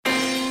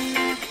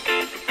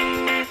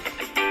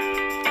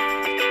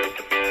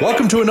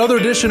Welcome to another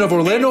edition of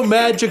Orlando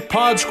Magic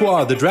Pod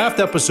Squad. The draft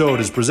episode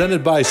is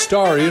presented by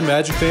Starry, and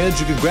Magic fans,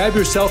 you can grab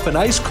yourself an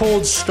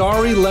ice-cold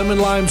Starry lemon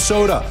lime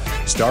soda.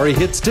 Starry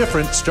hits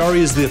different.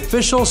 Starry is the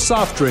official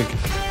soft drink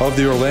of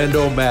the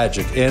Orlando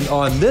Magic. And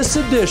on this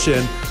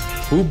edition,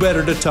 who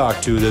better to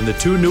talk to than the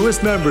two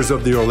newest members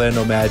of the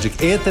Orlando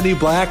Magic, Anthony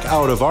Black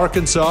out of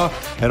Arkansas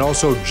and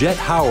also Jett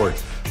Howard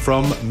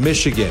from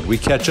Michigan. We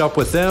catch up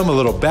with them, a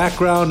little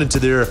background into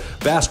their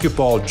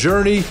basketball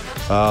journey,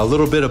 a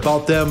little bit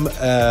about them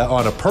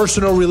on a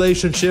personal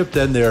relationship,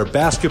 then their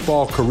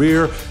basketball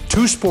career,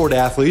 two sport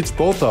athletes,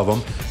 both of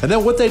them, and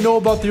then what they know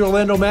about the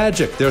Orlando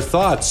Magic, their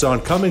thoughts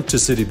on coming to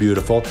City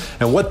Beautiful,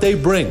 and what they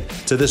bring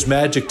to this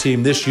Magic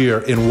team this year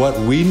in what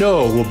we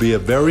know will be a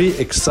very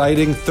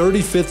exciting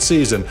 35th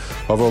season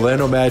of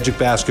Orlando Magic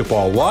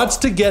basketball. Lots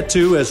to get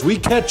to as we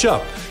catch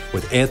up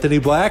with Anthony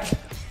Black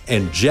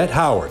and Jett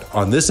Howard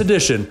on this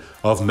edition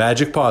of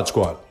Magic Pod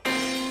Squad.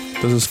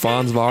 This is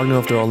Franz Wagner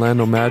of the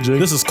Orlando Magic.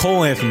 This is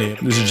Cole Anthony.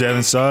 This is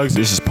Jalen Suggs.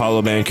 This is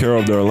Paolo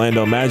Banchero of the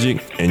Orlando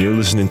Magic, and you're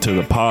listening to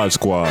the Pod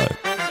Squad.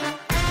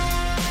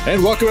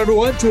 And welcome,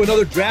 everyone, to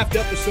another draft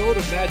episode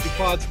of Magic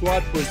Pod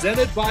Squad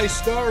presented by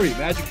Starry.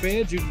 Magic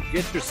fans, you can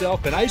get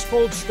yourself an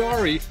ice-cold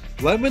Starry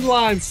lemon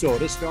lime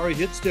soda. Starry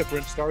hits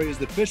different. Starry is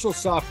the official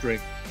soft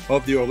drink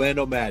of the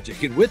Orlando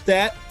Magic. And with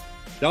that,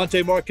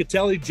 Dante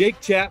Marchitelli, Jake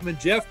Chapman,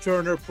 Jeff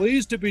Turner,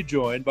 pleased to be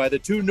joined by the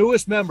two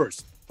newest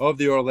members of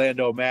the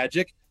Orlando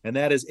Magic, and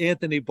that is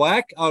Anthony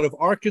Black out of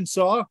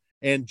Arkansas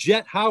and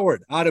Jett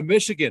Howard out of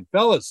Michigan.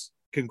 Fellas,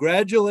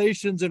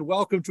 congratulations and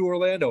welcome to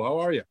Orlando. How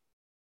are you?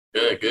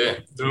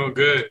 Good. Doing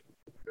good.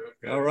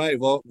 All right.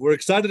 Well, we're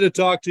excited to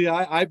talk to you.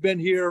 I've been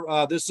here,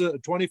 this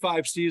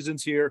 25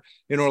 seasons here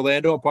in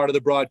Orlando. I'm part of the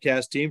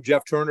broadcast team.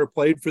 Jeff Turner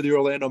played for the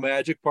Orlando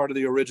Magic, part of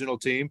the original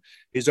team.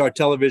 He's our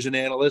television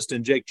analyst,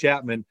 and Jake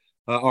Chapman,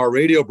 our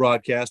radio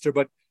broadcaster.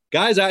 But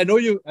guys, I know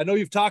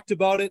you've talked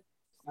about it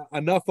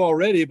enough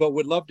already, but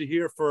would love to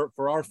hear for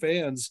our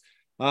fans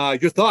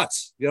your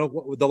thoughts. You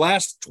know, the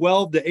last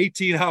 12 to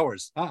 18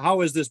 hours.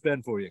 How has this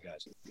been for you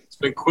guys? It's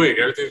been quick.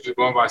 Everything's been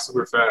going by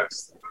super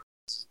fast.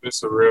 It's been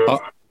surreal.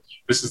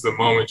 This is the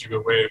moment you've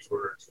been waiting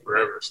for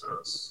forever. So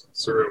it's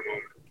a surreal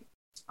moment.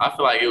 I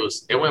feel like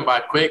it went by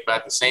quick, but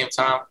at the same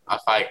time, I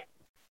feel like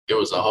it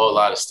was a whole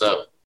lot of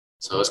stuff.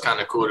 So it's kind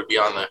of cool to be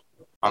on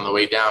the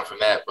way down from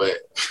that, but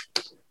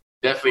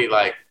definitely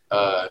like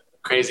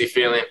crazy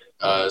feeling,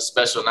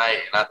 special night,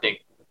 and I think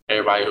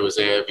everybody who was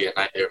there, it'll be a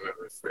night they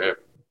remember forever.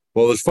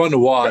 Well, it was fun to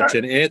watch,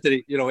 and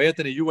Anthony,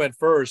 you went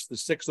first, the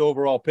 6th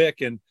overall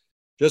pick, and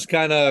just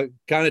kind of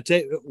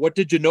take. What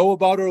did you know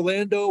about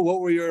Orlando? What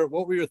were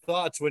your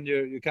thoughts when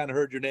you kind of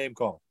heard your name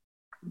called?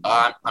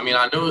 I mean,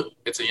 I knew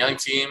it's a young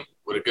team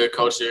with a good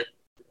culture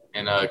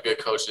and good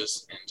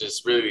coaches, and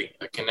just really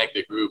a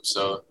connected group.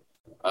 So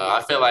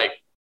I feel like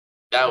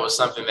that was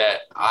something that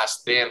I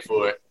stand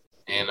for.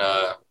 And,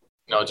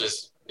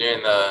 just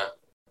during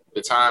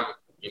the time,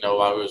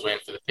 while we was waiting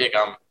for the pick,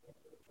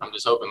 I'm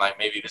just hoping like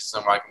maybe this is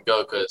somewhere I can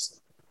go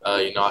because,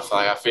 I feel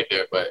like I fit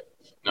there. But,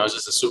 it's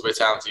just a super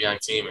talented young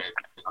team, and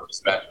I'm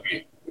just glad to be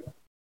here.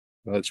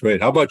 That's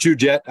great. How about you,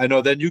 Jett? I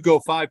know then you go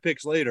 5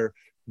 picks later,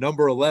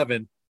 number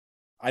 11.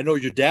 I know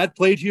your dad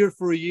played here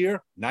for a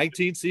year,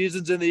 19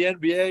 seasons in the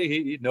NBA.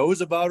 He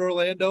knows about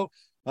Orlando.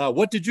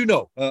 What did you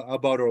know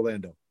about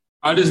Orlando?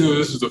 I just knew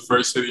this was the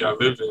first city I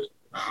lived in,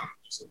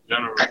 just in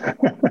general.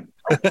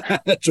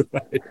 That's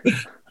right.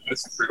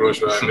 That's pretty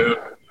much what I knew.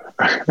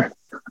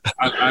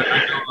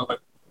 I know like,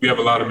 we have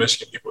a lot of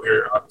Michigan people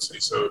here, obviously.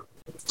 So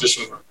just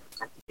from a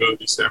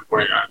comfortability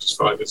standpoint, I just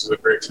feel like this is a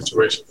great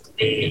situation for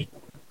me.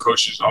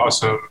 Coach is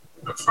awesome.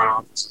 The front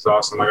office is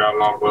awesome. I got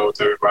along well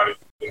with everybody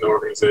in the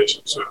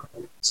organization. So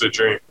it's a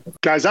dream.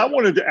 Guys, I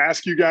wanted to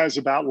ask you guys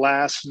about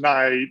last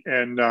night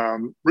and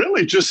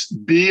really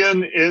just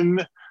being in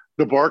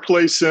the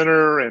Barclays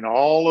Center and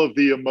all of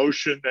the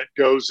emotion that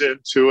goes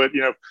into it,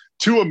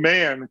 to a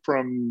man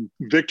from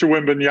Victor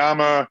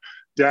Wembanyama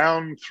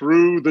down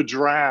through the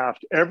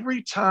draft.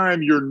 Every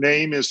time your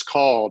name is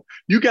called,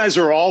 you guys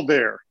are all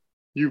there.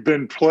 You've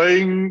been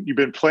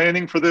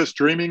planning for this,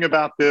 dreaming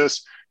about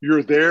this.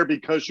 You're there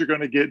because you're going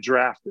to get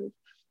drafted.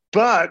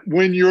 But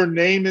when your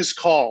name is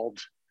called,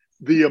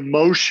 the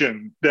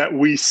emotion that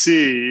we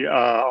see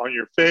on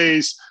your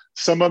face,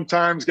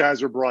 sometimes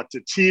guys are brought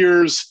to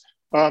tears.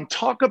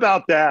 Talk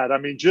about that. I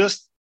mean,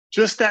 just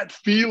that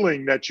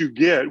feeling that you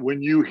get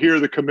when you hear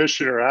the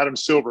commissioner, Adam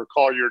Silver,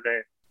 call your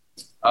name.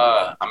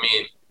 I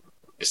mean,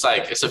 it's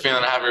a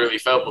feeling I haven't really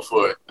felt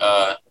before.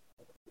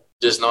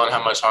 Just knowing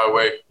how much hard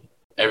work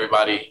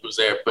everybody who's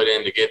there put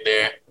in to get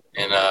there.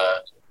 And,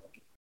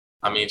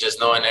 just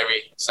knowing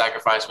every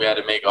sacrifice we had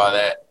to make, all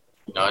that,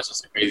 it's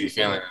just a crazy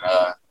feeling.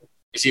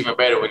 It's even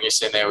better when you're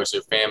sitting there with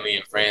your family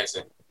and friends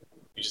and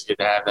you just get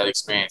to have that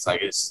experience.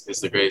 Like, it's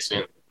the greatest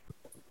feeling.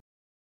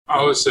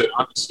 I would say,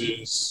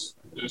 honestly, it's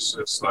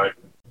just like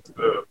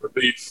the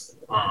relief.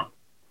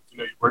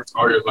 You worked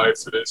all your life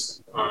for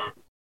this.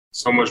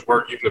 So much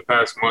work, even the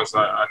past months.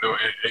 I know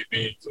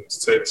AB can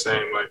say the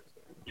same. Like,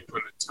 you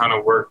put in a ton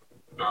of work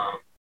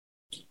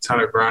ton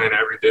of grinding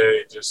every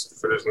day just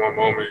for this one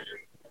moment,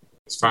 and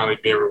it's finally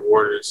being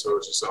rewarded. So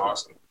it's just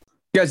awesome.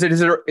 Guys,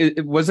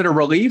 was it a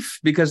relief?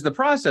 Because the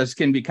process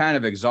can be kind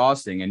of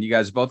exhausting, and you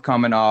guys both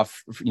coming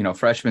off,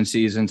 freshman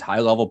seasons,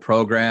 high-level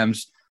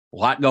programs, a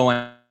lot going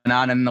on.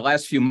 And in the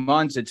last few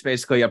months, it's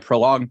basically a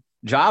prolonged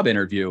job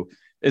interview.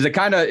 Is it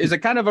kind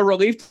of a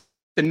relief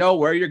to know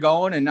where you're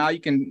going, and now you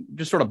can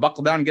just sort of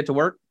buckle down and get to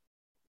work?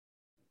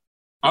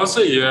 I'll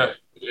say, yeah,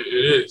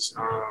 it is.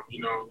 A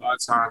lot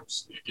of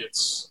times it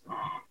gets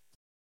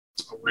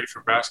away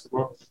from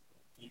basketball.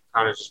 You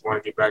kind of just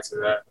want to get back to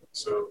that.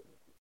 So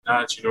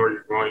now that you know where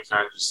you're going, you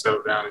kind of just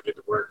settle down and get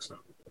to work. So,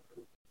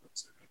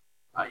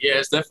 yeah,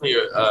 it's definitely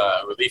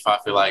a relief. I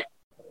feel like,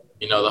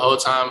 the whole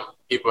time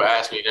people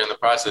ask me during the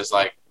process,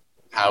 like,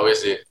 how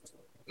is it?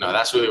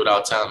 That's really what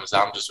I'll tell them is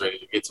I'm just ready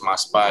to get to my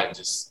spot and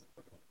just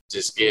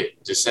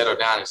settle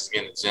down and just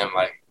get in the gym.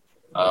 Like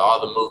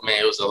all the movement,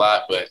 it was a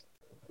lot, but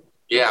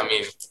yeah,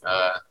 it's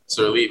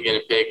a relief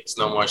getting picked. It's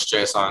no more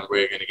stress on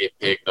where you're going to get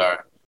picked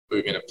or who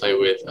you're going to play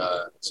with.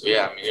 So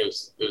yeah, it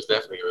was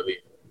definitely a relief.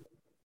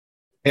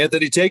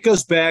 Anthony, take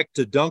us back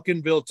to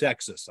Duncanville,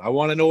 Texas. I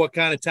want to know what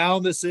kind of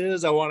town this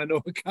is. I want to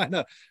know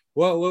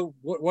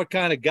what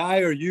kind of guy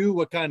are you?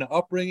 What kind of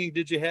upbringing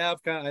did you have?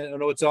 I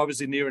know it's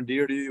obviously near and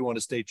dear to you. You won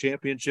a state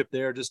championship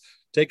there. Just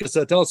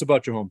tell us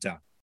about your hometown.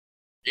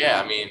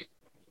 Yeah,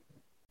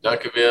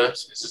 Duncanville.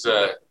 It's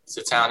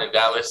a town in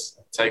Dallas,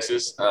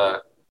 Texas.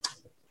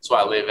 That's where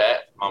I live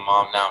at. My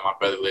mom now, my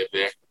brother live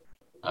there.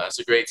 It's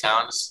a great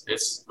town.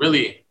 It's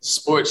really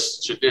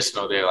sports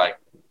traditional there. Like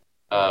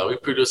we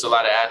produce a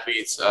lot of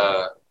athletes,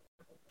 a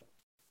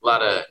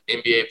lot of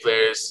NBA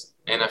players,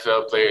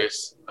 NFL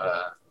players,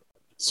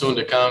 soon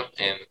to come,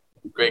 and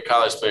great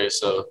college players.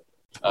 So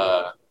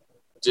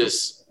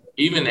just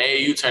even the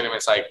AAU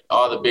tournaments, like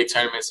all the big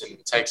tournaments in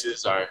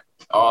Texas are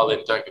all in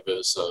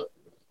Duncanville. So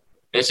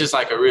it's just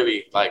like a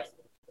really like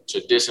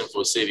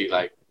traditionful city.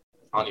 Like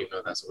I don't even know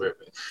if that's a word,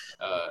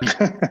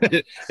 but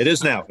it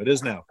is now.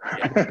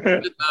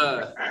 Yeah.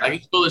 Like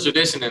it's full of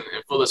tradition and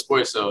full of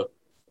sports. So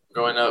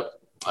growing up,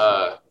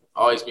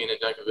 always being in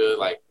Duncanville,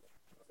 like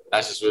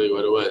that's just really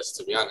what it was,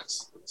 to be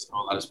honest. It's a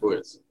whole lot of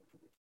sports.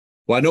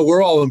 Well, I know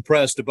we're all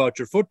impressed about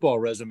your football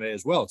resume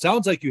as well. It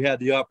sounds like you had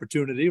the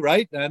opportunity,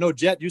 right? And I know,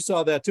 Jett, you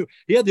saw that too.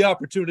 He had the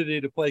opportunity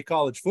to play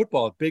college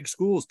football at big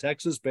schools,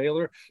 Texas,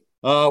 Baylor.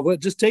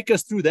 Just take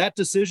us through that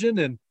decision.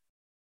 And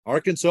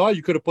Arkansas,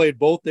 you could have played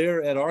both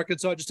there at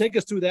Arkansas. Just take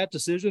us through that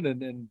decision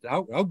and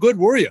how good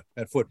were you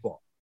at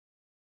football?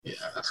 Yeah,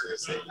 that's what I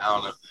say.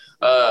 I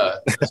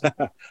don't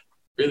know.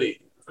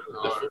 Really,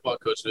 the football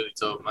coach really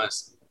told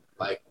us,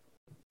 like,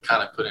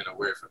 kind of put in a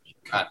word for me,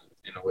 kind of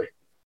in a way.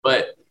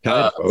 But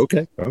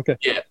okay.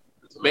 Yeah,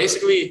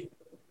 basically,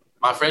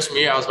 my freshman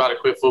year, I was about to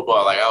quit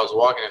football. Like I was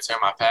walking and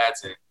tearing my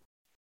pads,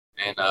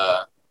 and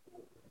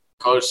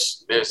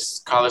coach,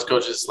 there's college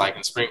coaches like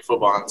in spring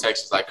football in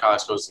Texas, like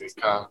college coaches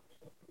come.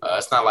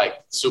 It's not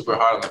like super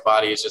hard on the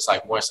body. It's just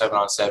like more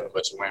 7-on-7,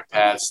 but you're wearing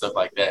pads, stuff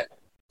like that.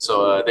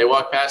 So they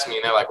walked past me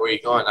and they're like, "Where are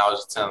you going?" And I was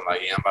just telling them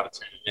like, "Yeah, I'm about to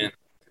turn it in."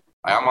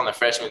 Like I'm on the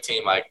freshman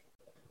team. Like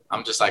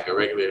I'm just like a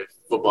regular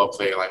football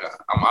player. Like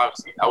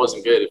I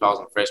wasn't good if I was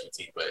on the freshman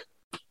team, but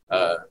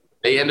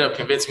they ended up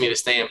convincing me to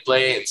stay and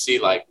play and see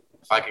like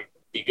if I could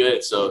be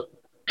good. So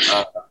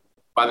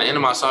by the end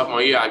of my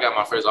sophomore year, I got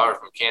my first offer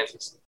from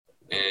Kansas.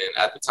 And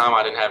at the time,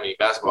 I didn't have any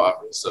basketball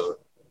offers. So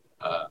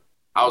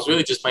I was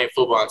really just playing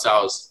football until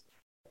I was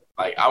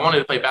like, I wanted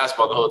to play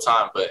basketball the whole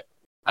time, but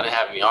I didn't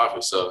have any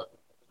offers. So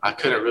I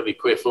couldn't really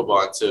quit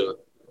football until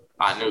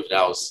I knew that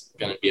I was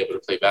going to be able to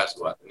play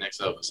basketball at the next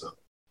level. So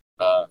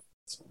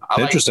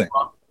Interesting.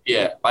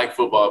 Like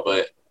football,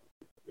 but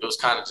it was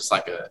kind of just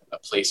like a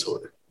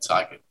placeholder so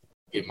I could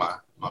get my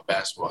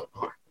basketball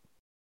going.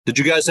 Did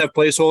you guys have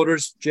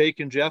placeholders, Jake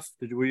and Jeff?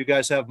 Were you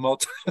guys have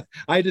multi?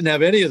 I didn't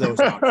have any of those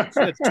options.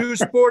 I had 2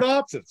 sport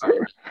options.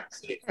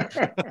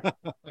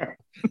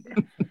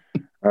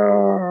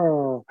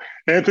 Oh,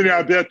 Anthony,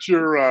 I bet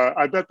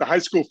the high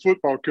school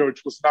football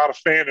coach was not a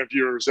fan of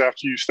yours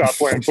after you stopped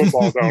playing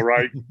football, though,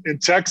 right? In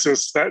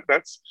Texas,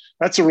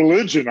 that's a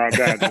religion, I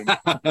imagine.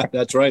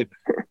 That's right.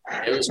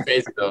 It was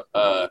crazy though.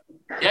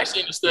 He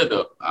actually understood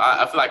though.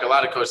 I feel like a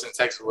lot of coaches in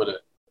Texas would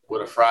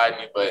have fried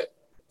me, but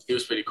he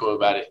was pretty cool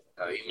about it.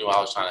 He knew I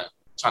was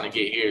trying to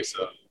get here,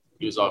 so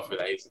he was all for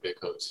that. He's a good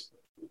coach.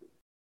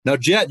 Now,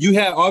 Jett, you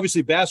have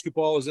obviously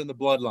basketball is in the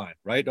bloodline,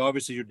 right?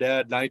 Obviously, your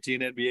dad,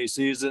 19 NBA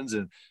seasons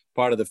and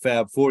part of the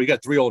Fab Four. You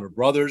got 3 older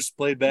brothers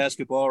played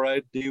basketball,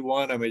 right?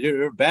 D1. I mean,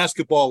 you're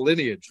basketball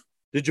lineage.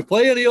 Did you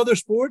play any other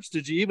sports?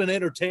 Did you even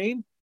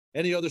entertain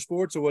any other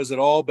sports, or was it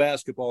all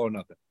basketball or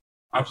nothing?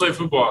 I played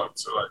football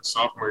until like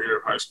sophomore year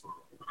of high school.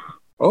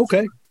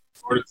 Okay.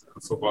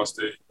 Football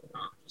state,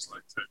 just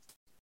like Texas.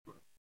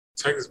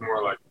 Texas is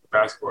more like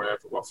basketball and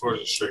football.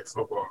 Florida's just straight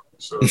football.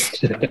 So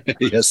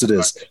yes, it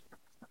is.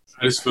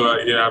 I just feel like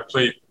I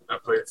played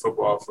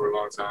football for a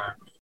long time.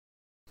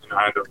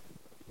 I had to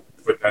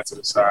put that to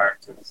the side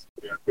because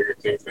we have bigger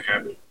things to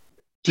handle.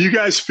 Do you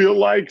guys feel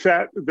like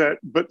that?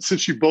 But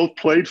since you both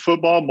played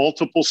football,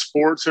 multiple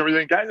sports,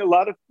 everything, guys, a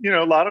lot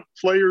of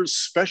players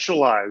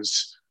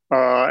specialize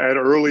at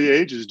early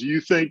ages. Do you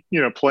think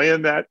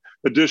playing that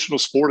additional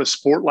sport, a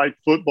sport like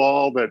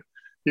football, that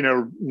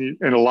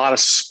in a lot of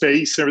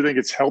space, everything,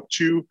 it's helped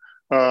you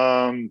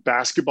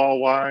basketball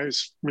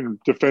wise,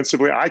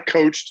 defensively? I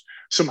coached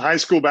some high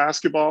school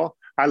basketball.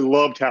 I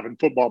loved having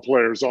football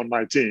players on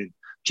my team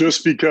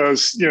just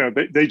because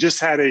they just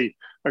had a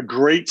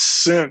great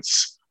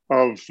sense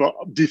of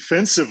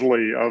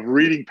defensively, of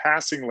reading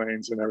passing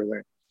lanes and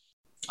everything.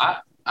 I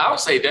would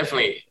say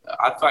definitely.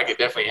 I feel like it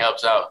definitely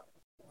helps out,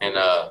 and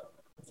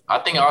I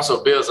think it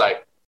also builds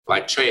like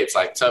traits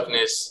like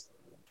toughness,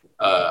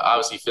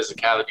 obviously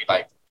physicality.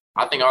 Like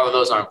I think all of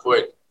those are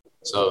important.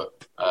 So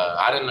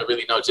I didn't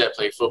really know Jett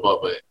played football,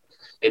 but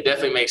it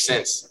definitely makes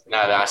sense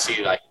now that I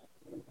see like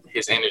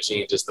his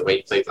energy and just the way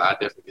he plays. I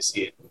definitely can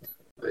see it.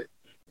 But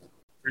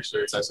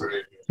appreciate it. That's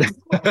right.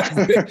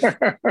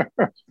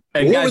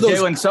 Hey, guys,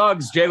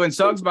 Jalen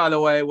Suggs, by the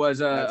way, was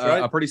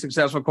a pretty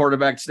successful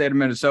quarterback in the state of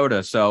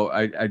Minnesota. So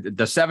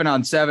the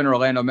 7-on-7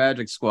 Orlando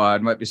Magic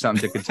squad might be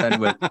something to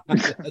contend with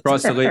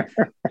across the league.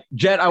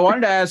 Jett, I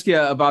wanted to ask you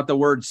about the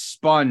word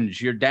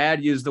sponge. Your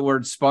dad used the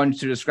word sponge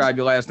to describe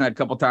you last night a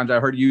couple of times. I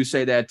heard you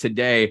say that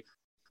today.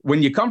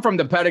 When you come from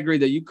the pedigree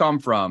that you come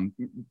from,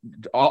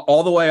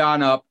 all the way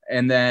on up,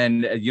 and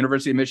then at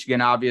University of Michigan,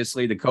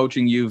 obviously, the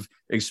coaching you've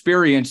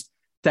experienced,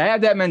 to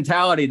have that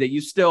mentality that you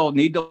still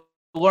need to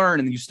learn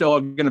and you still are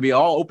going to be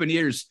all open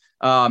ears.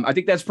 I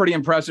think that's pretty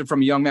impressive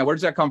from a young man. Where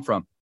does that come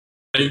from?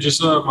 And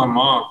just my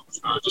mom,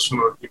 just from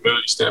a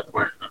humility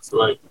standpoint, I feel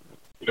like,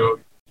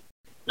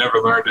 never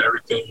learned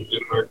everything. You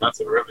didn't learn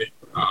nothing really.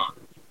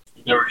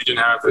 You didn't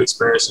have the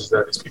experiences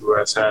that these people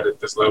has had at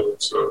this level.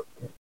 So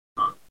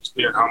just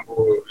being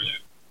humble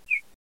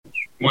and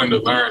wanting to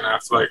learn. I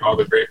feel like all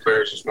the great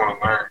players just want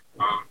to learn,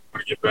 want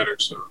to get better.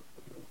 So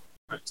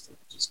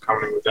just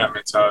coming in with that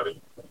mentality.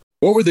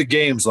 What were the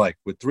games like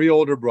with three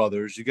older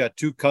brothers? You got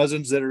two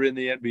cousins that are in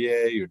the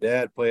NBA. Your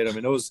dad played. I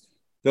mean, those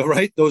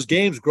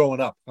games growing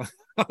up,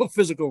 how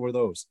physical were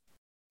those?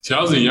 See,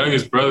 I was the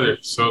youngest brother.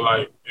 So,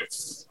 like, if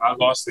I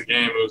lost the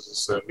game, it was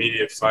just an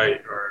immediate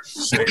fight or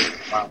saying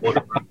my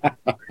older brother.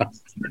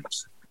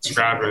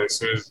 Scrapping as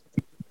soon as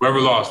whoever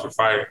lost, we're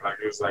fighting. Like,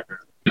 it was like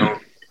a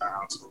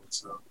household.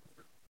 So,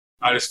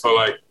 I just felt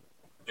like,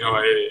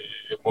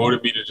 it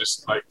motivated me to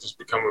just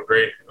become a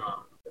great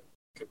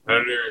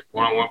competitor,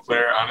 one-on-one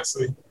player,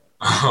 honestly.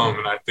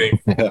 And I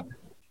think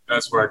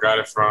that's where I got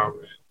it from.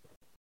 And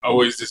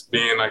always just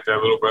being like that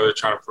little brother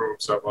trying to prove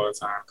himself all the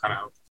time kind of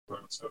helped as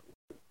well. So.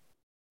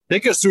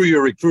 Take us through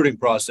your recruiting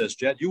process,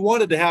 Jett. You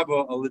wanted to have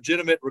a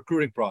legitimate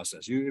recruiting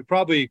process. You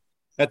probably,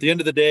 at the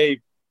end of the day,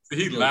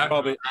 he laughed.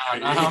 Probably,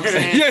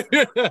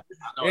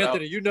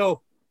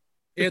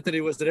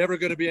 Anthony, was it ever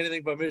going to be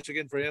anything but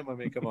Michigan for him? I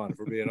mean, come on, if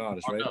we're being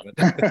honest, right?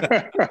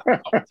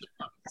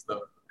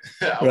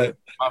 Right.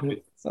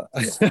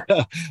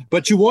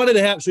 But you wanted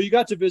to have, so you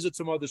got to visit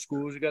some other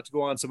schools, you got to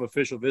go on some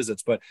official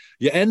visits, but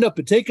you end up,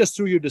 take us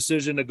through your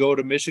decision to go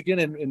to Michigan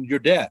and your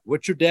dad,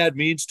 what your dad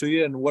means to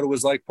you and what it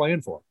was like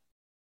playing for him.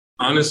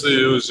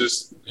 Honestly, it was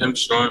just him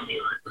showing me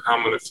how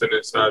I'm going to fit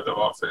inside the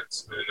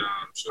offense and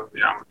showing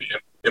me how I'm going to be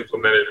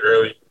implemented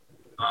early.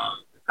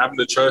 Having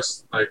the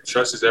trust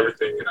is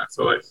everything, and I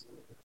feel like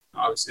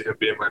obviously him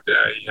being my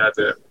dad, he had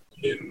that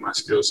in my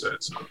skill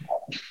set. So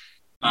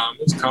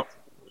it's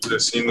comfortable. It was a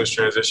seamless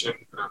transition.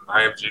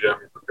 IMG got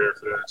me prepared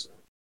for that. So.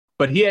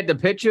 But he had to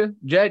pitch you,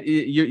 Jett?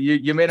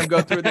 You made him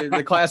go through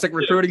the classic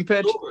recruiting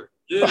pitch? Sure.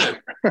 Yeah.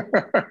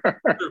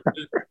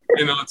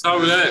 And on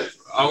top of that,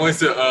 I went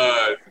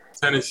to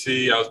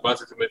Tennessee. I was about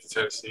to commit to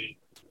Tennessee.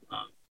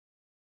 And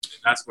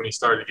that's when he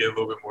started to get a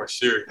little bit more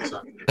serious.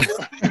 Got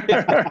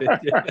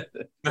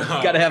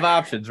to have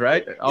options,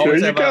 right?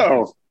 Always there you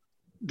go. Options.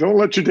 Don't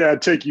let your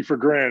dad take you for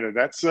granted.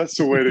 That's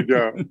the way to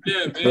go.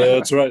 Yeah, man.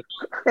 That's right.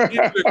 He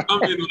didn't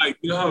come in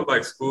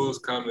how schools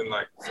come and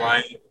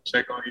flying and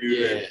check on you.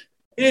 Yeah.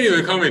 He didn't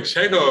even come and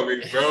check on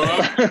me, bro.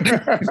 He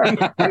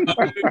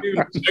didn't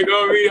even check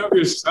on me. I'm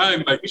just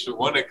saying, you should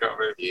want to come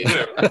in.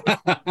 Yeah.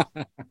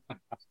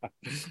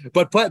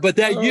 But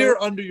that year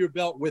under your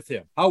belt with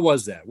him, how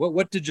was that?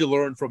 What did you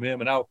learn from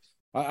him? And how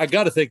I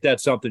got to think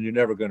that's something you're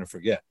never going to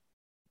forget.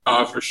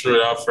 For sure,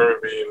 that'll forever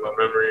be in my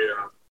memory.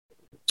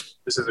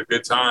 This is a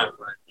good time.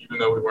 Even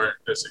though we weren't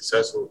as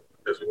successful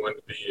as we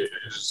wanted to be,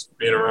 just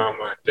being around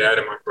my dad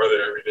and my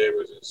brother every day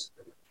was just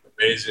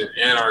amazing.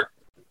 And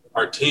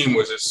our team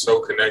was just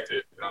so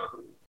connected,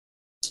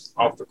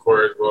 off the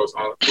court as well as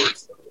on the court.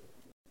 So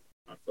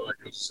I feel like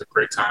it was just a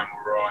great time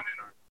overall. And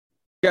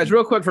guys,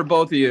 real quick for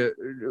both of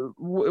you,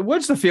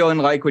 what's the feeling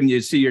like when you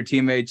see your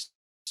teammates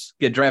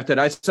get drafted?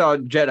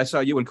 Jett, I saw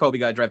you and Kobe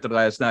got drafted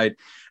last night.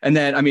 And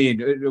then,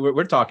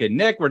 we're talking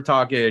Nick, we're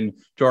talking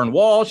Jordan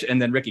Walsh,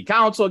 and then Ricky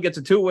Council gets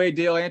a two-way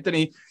deal.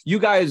 Anthony, you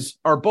guys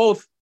are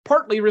both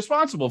partly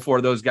responsible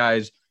for those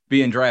guys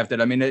being drafted.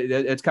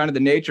 It's kind of the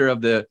nature of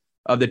the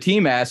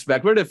team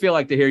aspect. What did it feel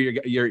like to hear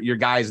your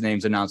guys'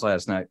 names announced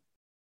last night?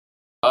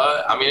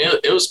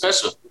 It was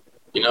special.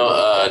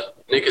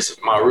 Nick is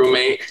my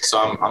roommate, so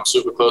I'm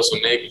super close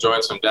with Nick.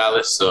 Joined from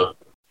Dallas, so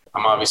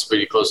I'm obviously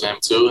pretty close to him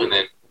too. And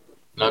then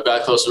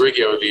got close to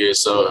Ricky over the years.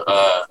 So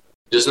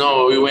just know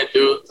what we went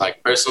through.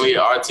 Like personally,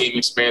 our team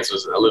experience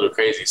was a little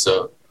crazy.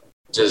 So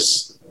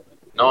just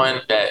knowing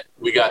that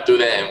we got through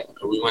that and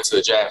we went to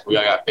the draft, we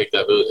all got picked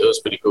up. It was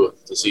pretty cool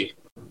to see.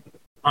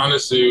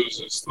 Honestly, it was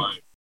just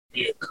like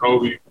me and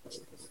Kobe.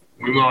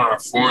 We went on our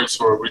foreign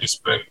tour. We just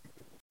spent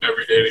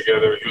every day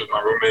together. He was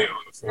my roommate on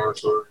the foreign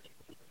tour.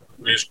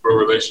 We just grew a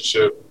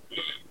relationship.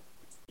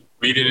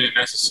 We didn't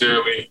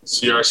necessarily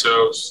see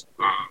ourselves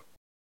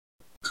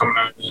coming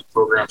out of the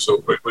program so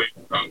quickly.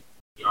 To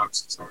be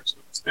honest, it's hard to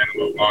stand a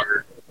little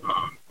longer.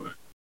 But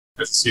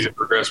as the season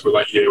progressed, we're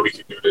like, yeah, we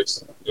can do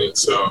this. And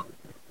so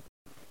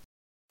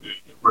it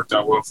worked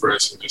out well for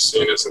us. And just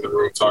seeing us in the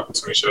room talking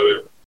to each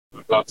other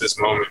about this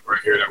moment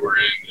right here that we're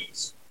in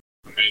is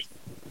amazing.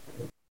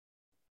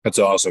 That's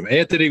awesome.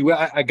 Anthony,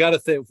 I got to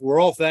think, we're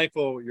all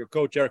thankful your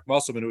coach, Eric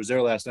Musselman, who was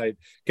there last night,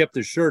 kept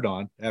his shirt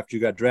on after you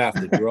got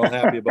drafted. We're all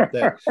happy about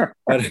that.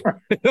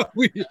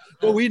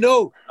 But we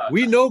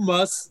know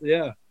Muss.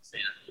 Yeah.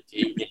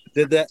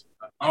 Did that.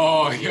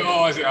 Oh, I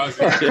was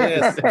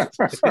yes.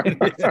 In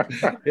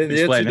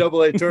the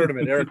NCAA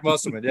tournament, Eric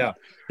Musselman. Yeah.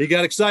 He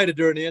got excited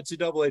during the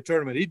NCAA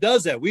tournament. He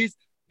does that.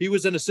 He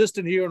was an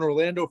assistant here in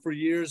Orlando for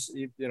years.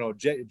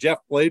 Jeff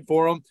played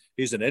for him.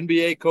 He's an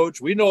NBA coach.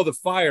 We know the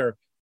fire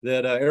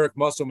that Eric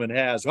Musselman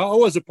has. How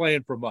was it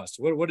playing for Muss?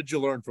 What did you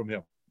learn from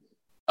him?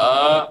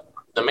 The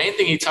main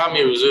thing he taught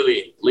me was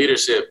really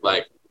leadership,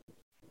 like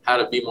how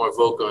to be more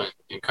vocal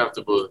and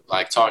comfortable,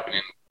 like talking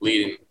and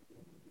leading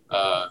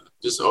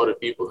just older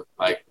people.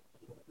 Like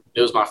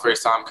it was my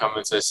first time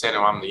coming to the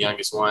center. I'm the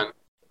youngest one,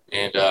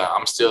 and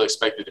I'm still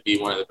expected to be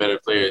one of the better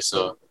players.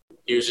 So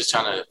he was just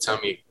trying to tell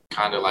me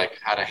kind of like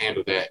how to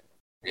handle that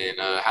and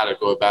how to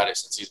go about it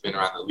since he's been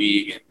around the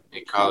league and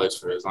in college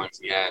for as long as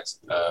he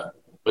has.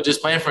 But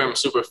just playing for him is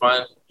super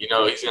fun. He's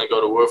going to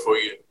go to war for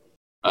you.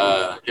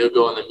 He'll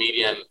go in the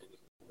media and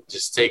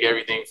just take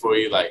everything for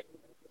you. Like,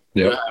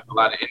 he'll have a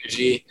lot of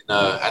energy.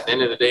 And at the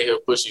end of the day,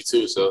 he'll push you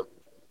too. So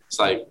it's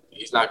like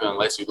he's not going to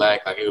let you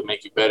lack. Like, he'll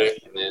make you better.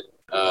 And then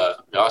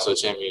he'll also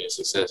champion your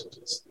success,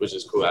 which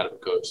is cool out of a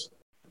coach.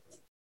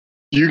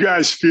 You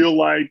guys feel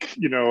like,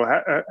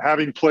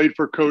 having played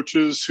for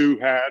coaches who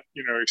had,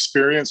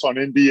 experience on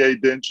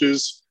NBA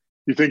benches,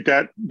 you think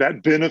that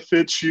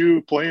benefits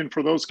you playing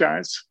for those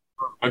guys?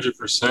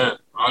 100%.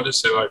 I'll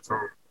just say, like,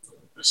 from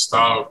the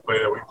style of play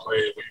that we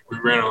played, we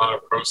ran a lot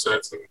of pro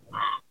sets, and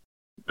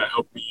that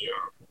helped me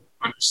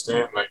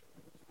understand, like,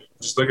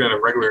 just looking at a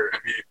regular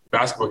NBA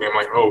basketball game,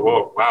 like, oh,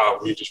 whoa, wow,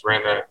 we just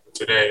ran that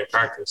today in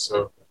practice.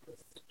 So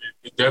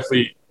it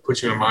definitely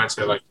puts you in a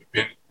mindset, like, you've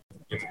been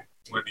in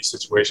one of these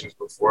situations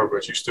before,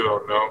 but you still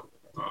don't know.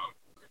 You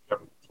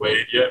haven't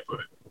played yet,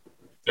 but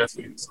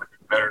definitely it's like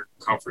a better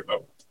comfort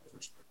level.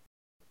 For sure.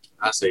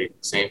 I say the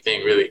same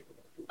thing, really.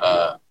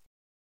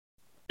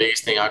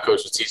 Biggest thing our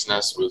coach was teaching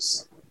us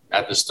was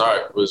at the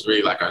start was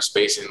really like our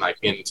spacing, like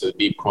getting to the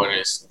deep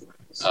corners,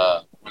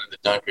 winning the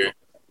dunker.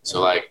 So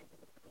like,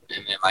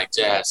 and then like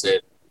Jett said,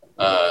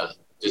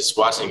 just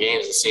watching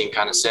games and seeing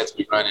kind of sets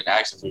we run and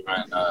actions we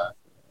run,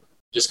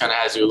 just kind of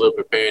has you a little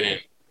prepared and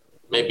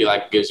maybe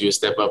like gives you a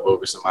step up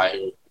over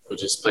somebody who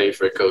just played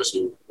for a coach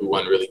who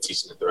wasn't really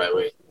teaching it the right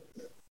way.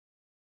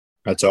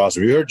 That's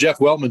awesome. You heard Jeff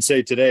Weltman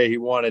say today he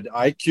wanted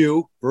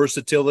IQ,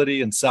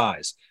 versatility, and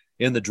size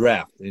in the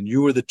draft, and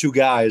you were the two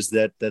guys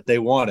that they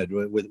wanted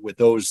with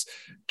those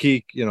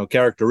key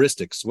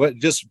characteristics.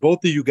 Just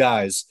both of you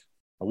guys,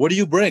 what do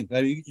you bring?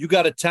 I mean, you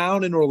got a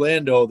town in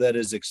Orlando that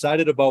is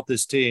excited about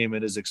this team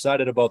and is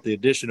excited about the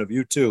addition of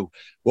you two.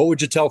 What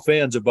would you tell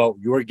fans about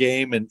your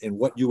game and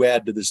what you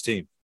add to this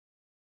team?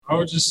 I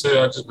would just say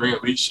I just bring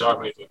elite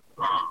shot making.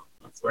 I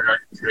feel like I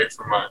can create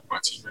for my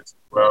teammates as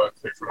well. I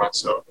create for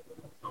myself.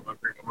 I'm gonna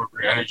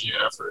bring energy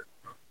and effort.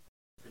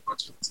 Pretty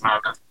much at the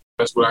time.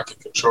 That's what I can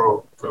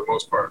control for the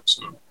most part.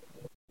 So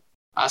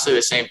I say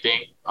the same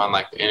thing on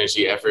like the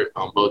energy effort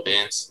on both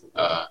ends.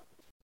 I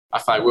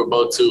feel like we're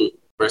both two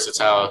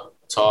versatile,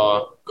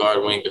 tall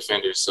guard wing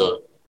defenders.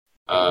 So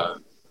I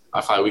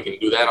feel like we can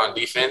do that on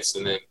defense,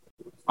 and then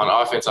on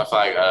offense, I feel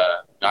like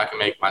I can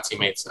make my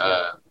teammates'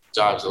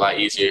 jobs a lot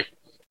easier.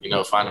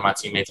 Finding my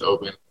teammates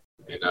open,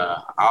 and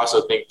I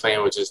also think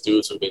playing with just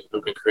dudes who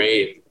can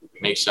create and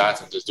make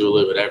shots and just do a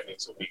little bit of everything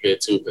will be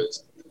good too,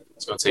 because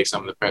it's going to take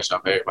some of the pressure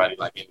off everybody,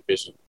 like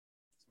individually.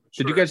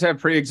 Did you guys have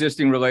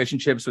pre-existing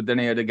relationships with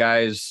any of the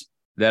guys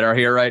that are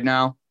here right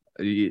now?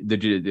 Are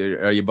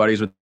you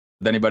buddies with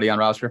anybody on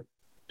roster?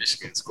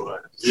 Michigan squad.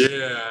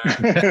 Yeah.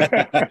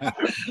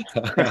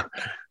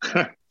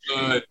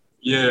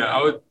 Yeah,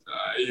 I would.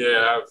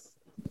 I've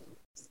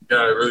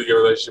got a really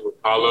good relationship with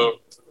Paolo.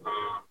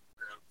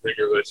 Pretty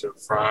good relationship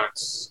with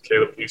Franz,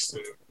 Caleb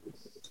Houston,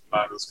 a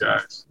lot of those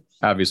guys.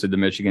 Obviously, the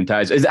Michigan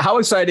ties. How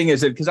exciting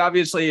is it? Because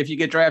obviously, if you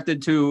get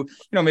drafted to,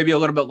 maybe a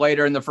little bit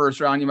later in the first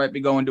round, you might be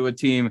going to a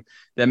team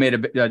that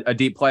made a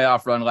deep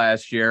playoff run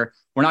last year.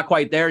 We're not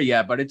quite there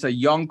yet, but it's a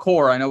young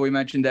core. I know we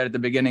mentioned that at the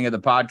beginning of the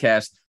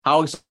podcast.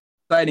 How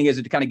exciting is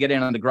it to kind of get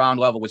in on the ground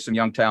level with some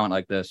young talent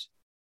like this?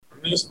 I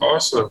mean, it's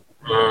awesome.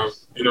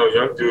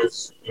 Young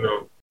dudes,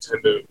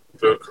 tend to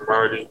build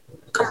camaraderie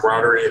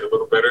a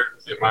little better,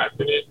 in my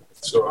opinion.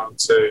 So I would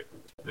say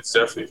it's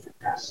definitely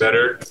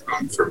better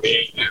for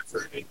me and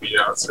for AB,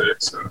 I would say.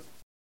 So,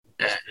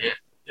 yeah.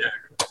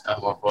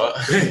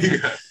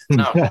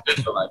 No,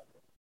 just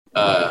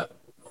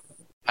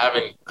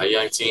having a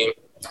young team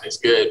is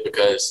good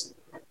because,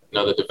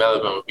 the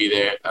development will be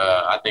there.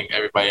 I think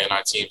everybody on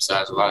our team still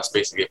has a lot of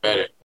space to get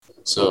better.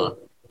 So,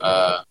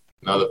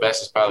 the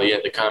best is probably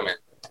yet to come, and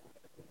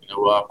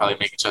we'll all probably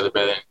make each other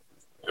better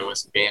and win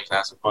some games and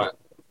have some fun.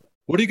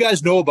 What do you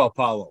guys know about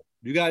Paolo?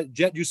 You guys,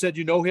 Jett, you said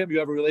you know him. You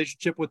have a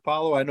relationship with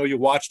Paolo. I know you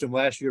watched him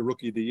last year,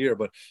 Rookie of the Year.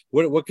 But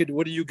what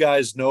do you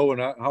guys know, and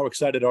how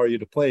excited are you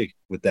to play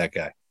with that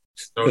guy?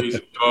 No, he's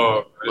a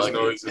dog. I just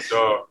know he's a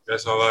dog.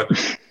 That's all I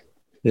know.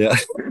 Yeah.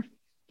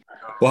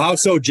 Well, how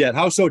so, Jett?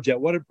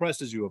 What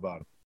impresses you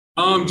about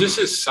him? Just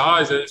his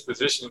size and his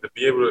position to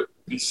be able to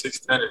be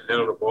 6'10" and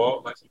handle the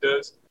ball like he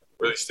does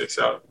really sticks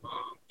out.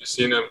 Just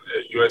seeing him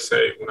at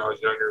USA when I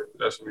was younger,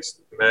 that's when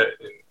we met,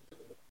 and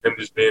him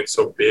just being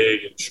so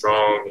big and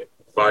strong and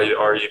body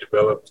already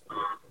developed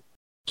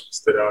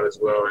stood out as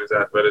well. His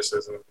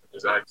athleticism,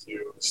 his IQ,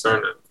 he's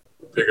starting to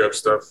pick up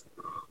stuff,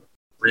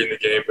 reading the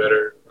game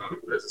better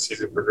as the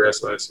season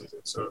progressed last season.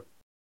 So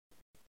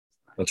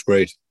that's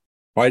great.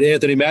 All right,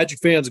 Anthony, Magic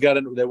fans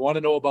they want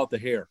to know about the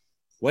hair.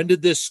 When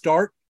did this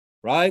start?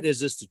 Right? Is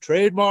this the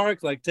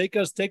trademark? Like, take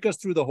us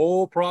through the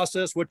whole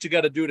process. What you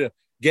got to do to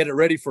get it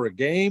ready for a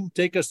game?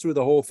 Take us through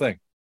the whole thing.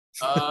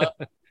 I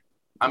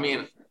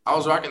mean, I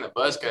was rocking the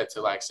buzz cut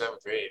till like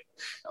 7th grade.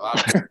 A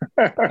lot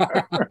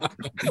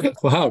of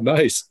Wow,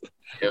 nice.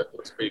 Yeah, it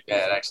was pretty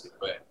bad actually,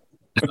 but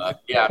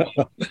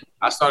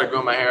I started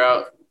growing my hair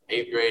out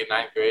 8th grade,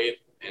 9th grade,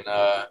 and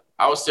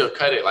I would still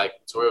cut it like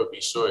to where it would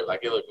be short.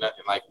 Like, it looked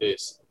nothing like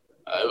this.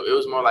 It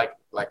was more like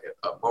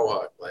a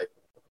mohawk, like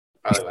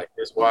probably like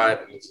this wide,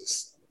 and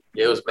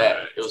it was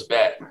bad. It was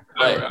bad.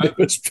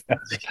 But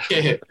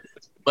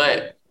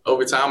but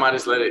over time, I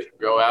just let it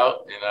grow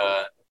out, and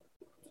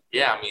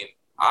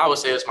I would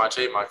say it's my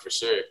trademark for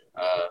sure.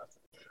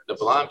 The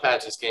blonde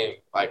patches came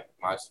like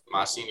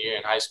my senior year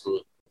in high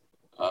school.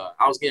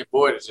 I was getting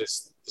bored of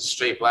just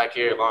straight black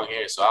hair, long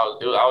hair, so I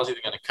was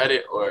either gonna cut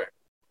it or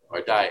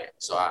dye it.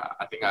 So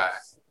I think I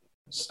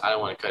didn't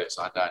want to cut it,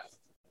 so I dyed it.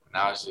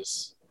 Now it's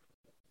just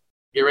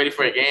get ready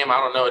for a game. I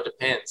don't know. It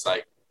depends.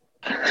 Like,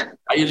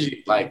 I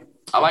usually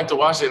I like to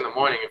wash it in the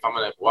morning if I'm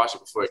gonna wash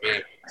it before a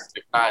game.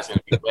 If not, it's gonna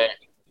be wet.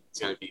 It's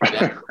gonna be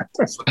bad.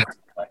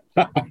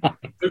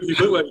 He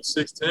looked like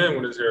 6'10"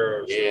 when his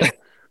hair was. Yeah.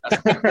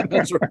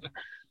 That's right.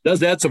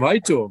 Does add some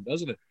height to him,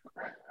 doesn't it?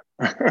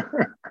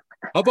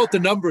 How about the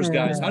numbers,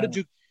 guys? How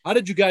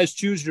did you guys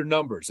choose your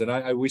numbers?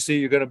 And we see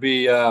you're going to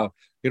be,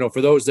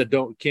 for those that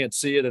can't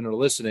see it and are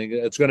listening,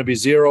 it's going to be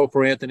 0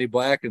 for Anthony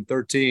Black and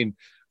 13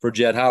 for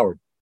Jett Howard.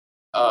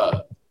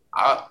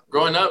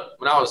 Growing up,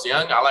 when I was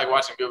young, I like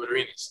watching Gilbert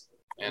Arenas,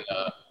 and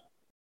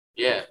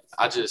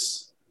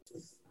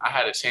I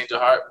had a change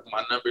of heart with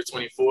my number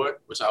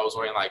 24, which I was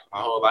wearing like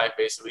my whole life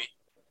basically,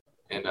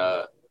 and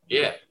I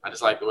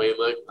just like the way it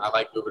looked. I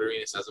liked Gilbert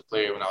Arenas as a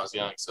player when I was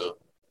young, so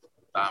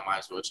I might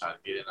as well try to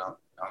get in on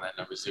that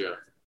number 0.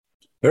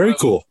 Very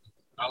cool.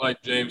 I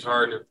like James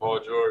Harden and Paul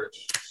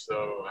George,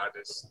 so I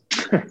just.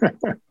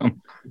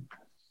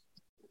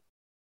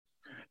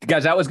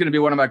 Guys, that was going to be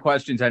one of my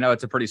questions. I know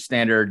it's a pretty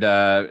standard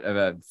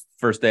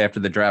first day after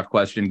the draft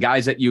question.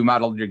 Guys that you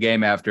modeled your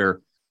game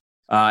after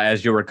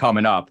as you were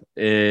coming up,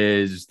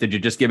 did you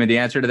just give me the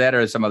answer to that,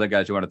 or is some other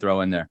guys you want to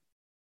throw in there?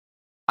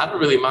 I don't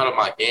really model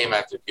my game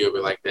after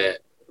Gilbert like that.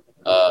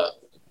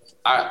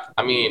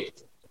 I mean,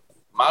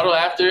 model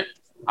after,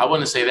 I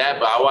wouldn't say that,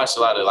 but I watched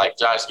a lot of like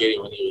Josh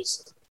Giddey when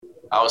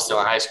I was still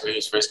in high school. He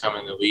was first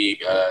coming in the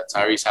league,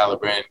 Tyrese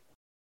Halliburton,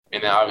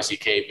 and then obviously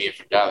KB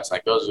from Dallas.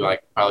 Like, those are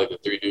like probably the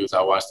 3 dudes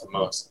I watched the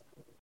most.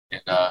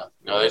 And,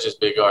 they're just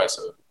big guards.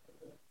 So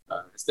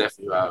it's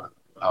definitely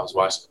who I was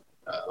watching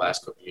the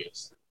last couple of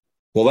years.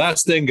 Well,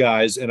 last thing,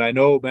 guys, and I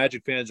know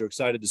Magic fans are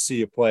excited to see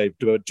you play.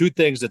 2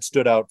 things that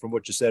stood out from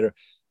what you said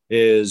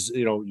is,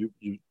 you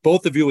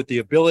both of you with the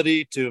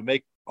ability to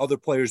make other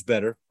players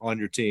better on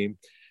your team.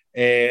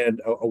 And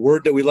a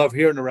word that we love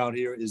hearing around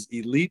here is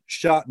elite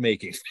shot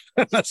making.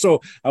 So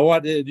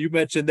you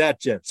mentioned that,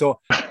 Jett. So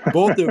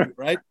both of you,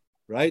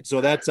 right?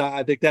 So that's,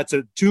 I think that's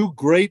 2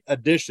 great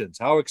additions.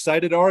 How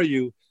excited are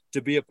you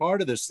to be a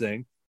part of this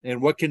thing?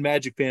 And what can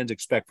Magic fans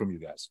expect from you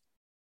guys?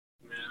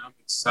 Man, I'm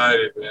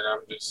excited, man. I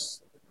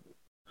just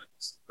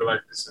feel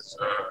like this is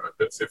a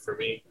good fit for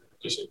me,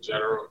 just in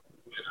general.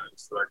 And I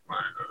just feel like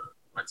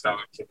my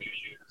talent can be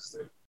used,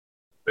 and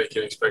they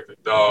can expect a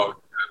dog.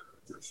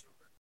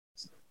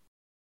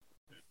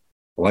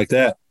 I like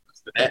that.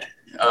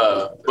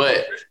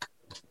 But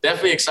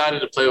definitely excited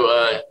to play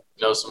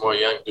with some more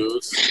young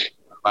dudes,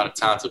 a lot of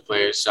talented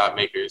players, shot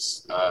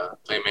makers,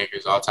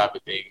 playmakers, all type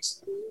of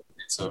things,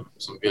 and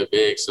some good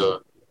bigs.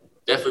 So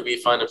definitely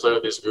be fun to play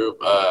with this group.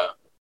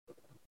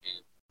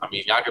 I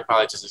mean, y'all could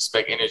probably just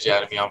expect energy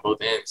out of me on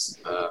both ends.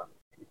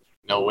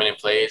 winning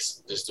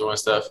plays, just doing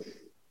stuff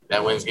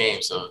that wins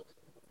games. So,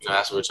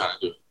 that's what we're trying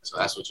to do. So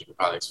that's what you could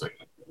probably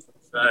expect.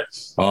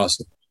 Facts.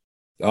 Awesome.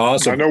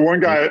 I know one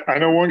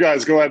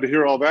guy's glad to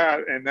hear all that,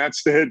 and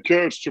that's the head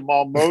coach,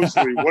 Jamal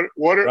Mosley.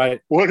 What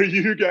are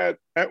you guys?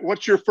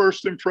 What's your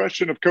first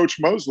impression of Coach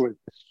Mosley?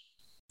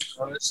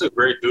 It's a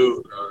great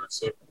dude.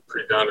 It's a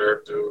pretty down to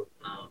earth dude.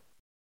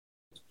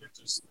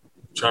 Just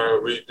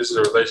this is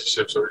a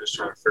relationship, so we're just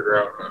trying to figure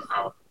out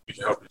how we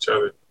can help each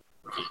other.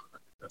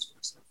 That's what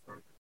it's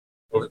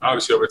like.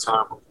 Obviously, over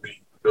time,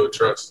 hopefully, build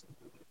trust.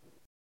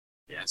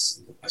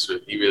 Yes, that's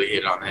what he really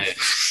hit on the head.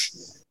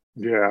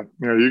 Yeah,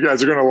 you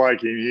guys are going to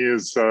like him. He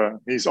is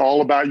he's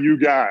all about you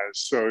guys.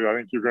 So I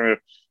think you're going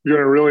to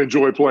really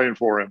enjoy playing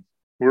for him.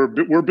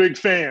 We're big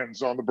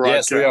fans on the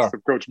broadcast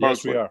of Coach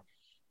Mosley. Yes,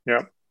 we are.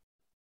 Yeah.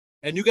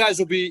 And you guys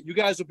will be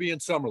in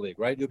summer league,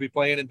 right? You'll be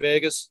playing in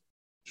Vegas.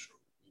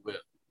 We will.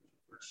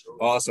 For sure.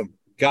 Awesome,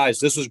 guys.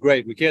 This was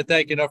great. We can't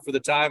thank you enough for the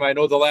time. I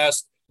know the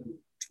last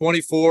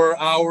 24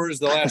 hours,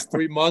 the last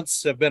 3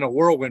 months have been a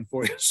whirlwind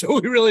for you. So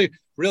we really,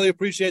 really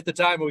appreciate the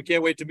time, and we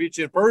can't wait to meet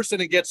you in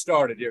person and get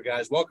started here,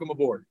 guys. Welcome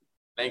aboard.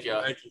 Thank you.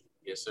 Thank you.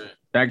 Yes, sir.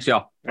 Thanks,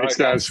 y'all. Thanks,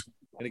 guys.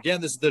 And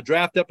again, this is the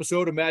draft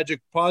episode of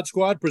Magic Pod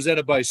Squad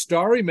presented by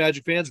Starry.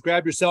 Magic fans,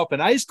 grab yourself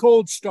an ice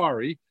cold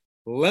Starry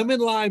lemon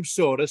lime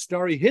soda.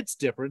 Starry hits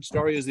different.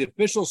 Starry is the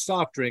official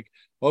soft drink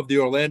of the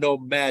Orlando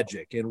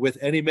Magic. And with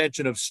any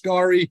mention of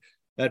Starry,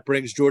 that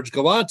brings George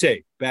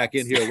Galante back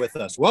in here with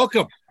us.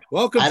 Welcome,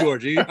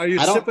 George. Are you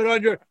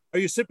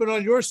sipping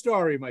on your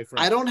Starry, my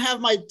friend? I don't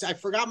have I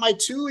forgot my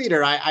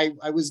 2-liter. I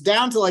was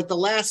down to like the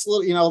last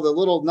little, the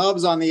little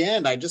nubs on the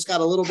end. I just got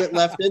a little bit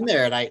left in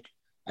there, and I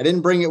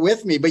didn't bring it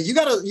with me. But you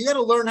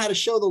gotta learn how to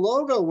show the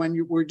logo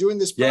when we're doing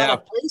this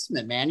product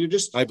placement, man.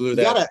 I blew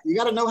that. You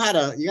gotta know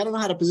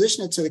how to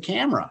position it to the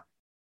camera.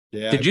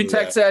 Yeah. Did you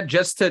text that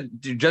just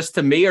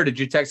to me, or did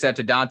you text that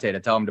to Dante to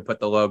tell him to put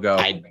the logo?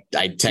 I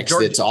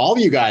texted it to all of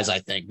you guys. I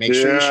think make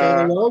sure you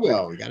show the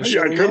logo.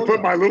 I could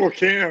put my little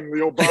can, the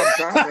old Bob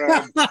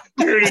Conrad.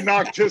 Here to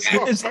knock this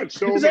off my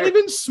shoulder. Is that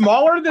even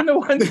smaller than the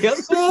one?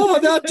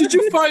 Did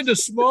you find a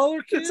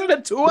smaller can? It's in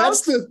a 2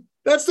 ounce.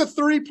 That's the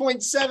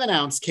 3.7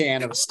 ounce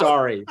can of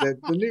Starry. The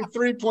new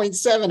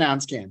 3.7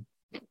 ounce can.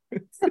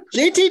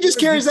 JT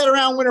just carries that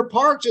around Winter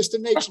Park just to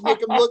make him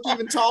look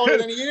even taller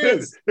than he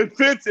is. It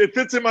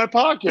fits in my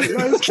pocket.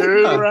 I just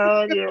carry it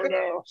around. You don't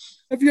know.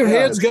 Have your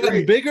hands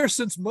gotten bigger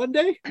since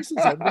Monday? This is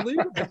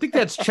unbelievable. I think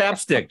that's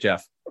chapstick,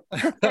 Jeff.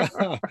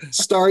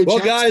 Starry. Well,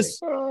 chapstick. Guys,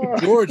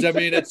 George. I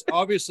mean, it's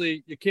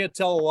obviously you can't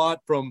tell a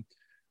lot from.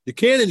 You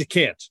can and you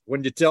can't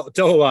when you tell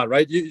a lot,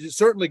 right?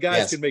 Certainly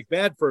guys can make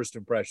bad first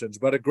impressions,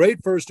 but a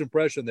great first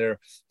impression there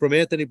from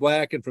Anthony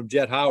Black and from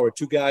Jett Howard,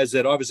 two guys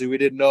that obviously we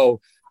didn't know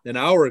an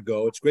hour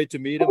ago. It's great to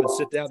meet them and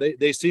sit down.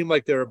 They seem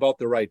like they're about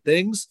the right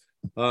things.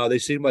 They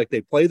seem like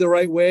they play the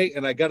right way.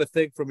 And I got to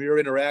think from your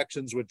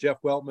interactions with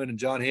Jeff Weltman and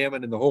John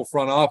Hammond and the whole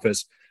front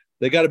office,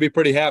 they got to be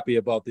pretty happy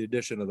about the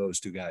addition of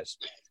those two guys.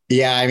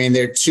 Yeah, I mean,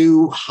 they're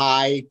two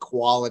high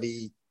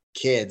quality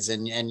kids,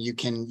 and you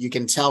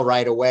can tell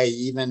right away.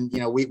 Even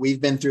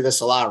we've been through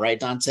this a lot, right,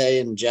 Dante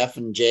and Jeff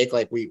and Jake?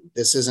 Like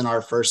this isn't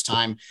our first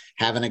time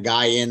having a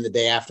guy in the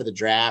day after the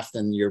draft,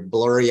 and you're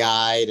blurry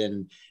eyed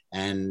and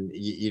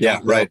you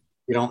don't know,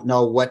 you don't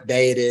know what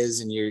day it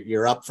is, and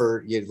you're up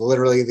for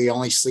literally the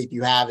only sleep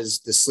you have is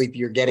the sleep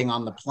you're getting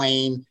on the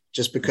plane,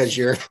 just because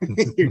you're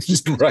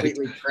just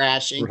completely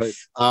crashing. Right.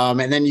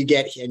 And then you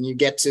get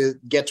to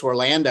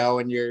Orlando,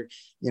 and you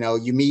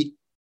meet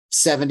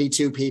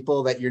 72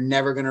 people that you're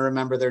never going to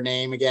remember their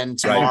name again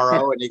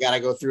tomorrow. And you got to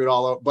go through it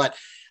all over. But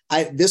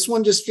this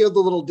one just feels a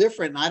little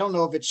different. And I don't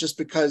know if it's just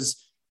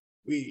because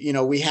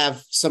we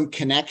have some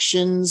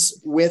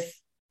connections with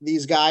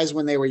these guys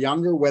when they were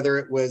younger, whether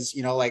it was,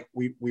 like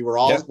we were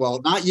all, well,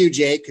 not you,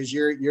 Jake, cause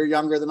you're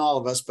younger than all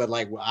of us, but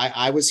like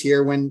I was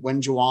here when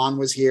Juwan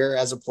was here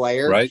as a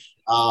player. Right.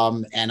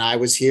 And I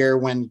was here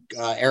when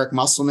Eric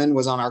Musselman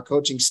was on our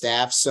coaching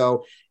staff.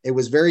 So it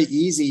was very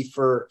easy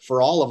for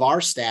all of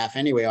our staff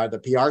anyway, or the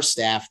PR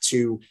staff,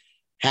 to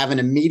have an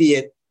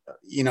immediate,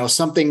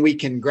 something we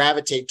can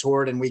gravitate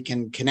toward and we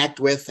can connect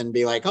with and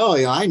be like, oh,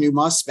 I knew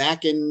Mus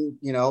back in,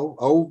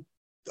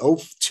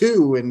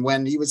 02 and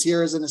when he was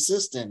here as an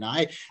assistant.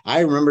 I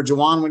remember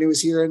Juwan when he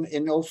was here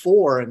in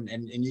 04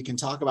 and you can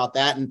talk about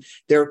that. And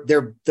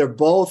they're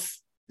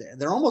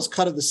almost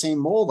cut of the same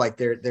mold. Like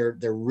they're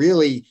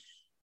really,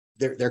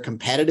 they're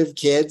competitive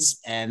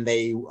kids, and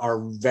they are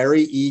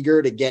very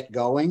eager to get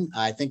going.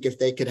 I think if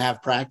they could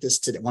have practice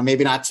today, well,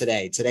 maybe not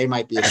today. Today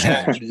might be a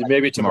stretch.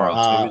 Maybe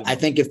tomorrow. I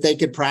think if they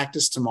could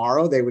practice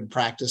tomorrow, they would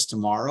practice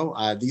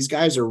tomorrow. These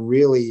guys are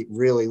really,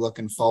 really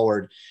looking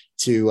forward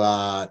to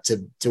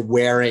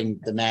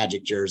wearing the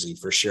Magic jersey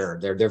for sure.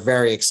 They're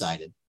very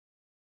excited.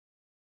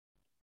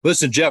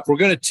 Listen, Jeff, we're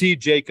going to tee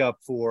Jake up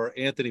for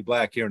Anthony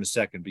Black here in a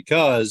second,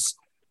 because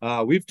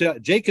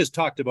Jake has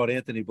talked about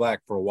Anthony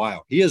Black for a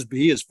while. He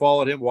has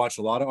followed him, watched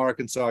a lot of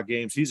Arkansas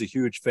games. He's a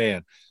huge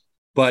fan.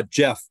 But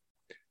Jeff,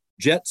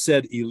 Jett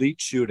said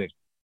elite shooting.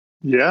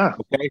 Yeah.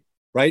 Okay.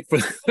 right?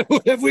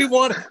 If we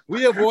want,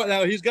 we have one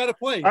now. He's got to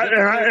play.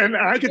 And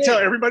I could tell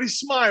everybody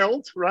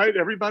smiled, right?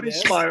 Everybody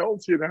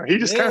smiled. You know, he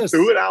just kind of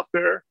threw it out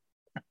there.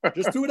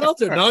 Just threw it out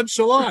there,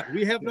 nonchalant.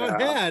 We have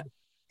not had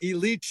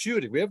elite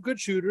shooting. We have good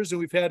shooters, and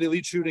we've had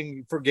elite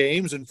shooting for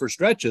games and for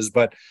stretches.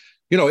 But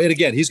you know, and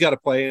again, he's got to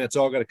play, and it's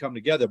all got to come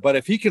together. But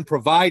if he can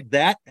provide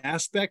that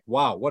aspect,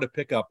 wow, what a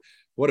pickup!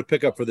 What a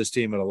pickup for this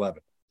team at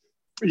 11.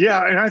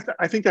 Yeah, and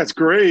I think that's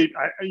great.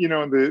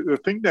 The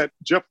thing that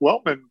Jeff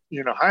Weltman,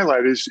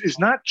 highlighted is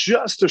not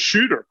just a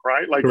shooter,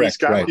 right? Like he's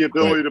got the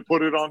ability to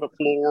put it on the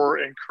floor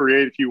and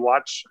create. If you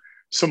watch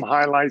some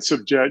highlights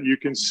of Jett, you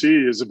can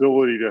see his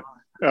ability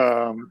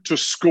to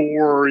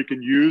score. He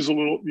can use a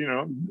little,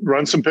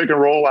 run some pick and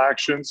roll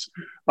actions.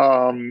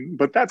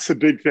 But that's the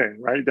big thing,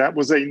 right? That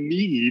was a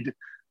need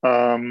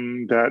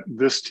that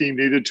this team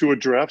needed to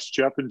address,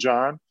 Jeff and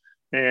John.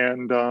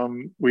 And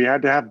we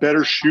had to have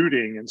better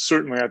shooting. And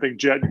certainly I think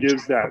Jett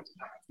gives that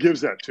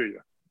to you.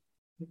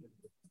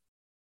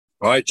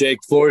 All right, Jake,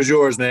 floor is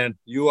yours, man.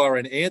 You are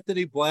an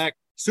Anthony Black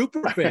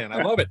super fan.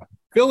 I love it.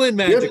 Fill in,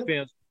 Magic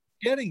fans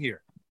getting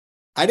here.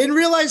 I didn't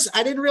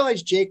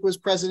realize Jake was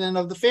president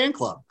of the fan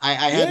club. I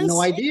had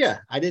no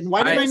idea. Why didn't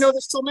I know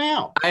this till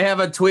now? I have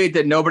a tweet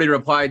that nobody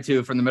replied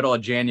to from the middle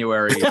of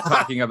January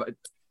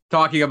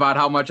talking about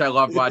how much I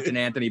loved watching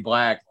Anthony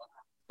Black.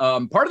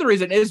 Part of the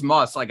reason is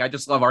Muss. Like, I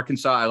just love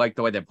Arkansas. I like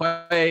the way they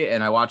play,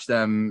 and I watch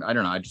them. I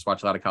don't know. I just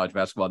watched a lot of college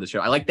basketball this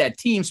year. I like that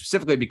team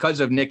specifically because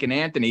of Nick and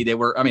Anthony. They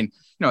were,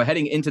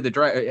 heading into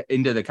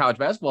the college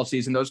basketball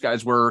season, those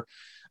guys were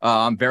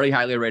very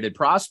highly rated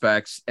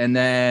prospects. And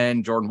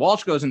then Jordan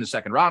Walsh goes in the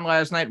second round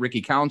last night.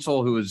 Ricky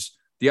Council, who was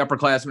the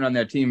upperclassman on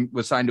that team,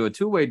 was signed to a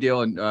two-way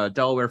deal in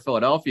Delaware,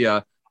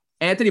 Philadelphia.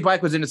 Anthony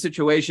Black was in a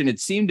situation,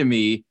 it seemed to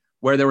me,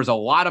 where there was a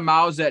lot of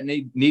mouths that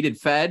needed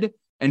fed,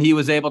 and he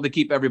was able to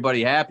keep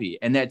everybody happy.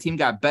 And that team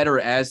got better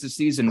as the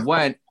season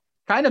went,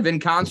 kind of in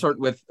concert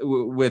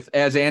with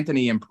as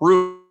Anthony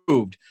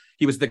improved.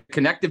 He was the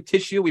connective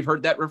tissue. We've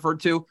heard that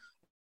referred to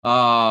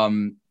by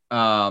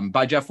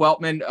Jeff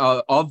Weltman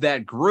of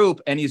that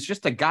group. And he's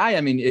just a guy.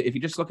 I mean, if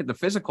you just look at the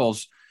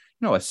physicals,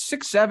 a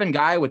 6'7"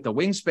 guy with the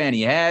wingspan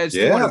he has,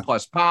 200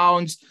 plus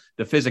pounds,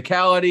 the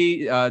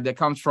physicality that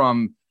comes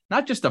from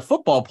not just a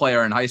football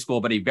player in high school,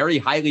 but a very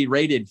highly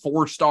rated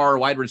 4-star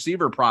wide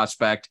receiver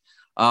prospect.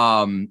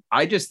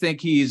 I just think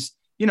he's,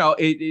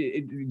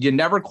 you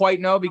never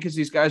quite know because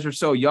these guys are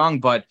so young,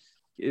 but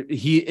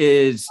he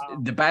is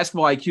the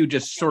basketball IQ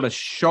just sort of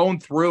shone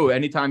through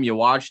anytime you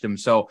watched him.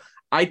 So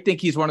I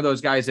think he's one of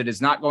those guys that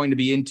is not going to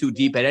be in too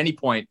deep at any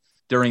point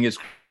during his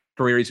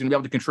career. He's going to be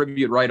able to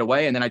contribute right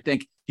away. And then I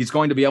think he's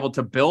going to be able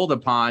to build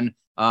upon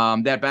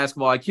that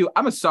basketball IQ.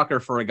 I'm a sucker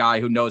for a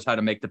guy who knows how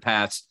to make the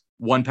pass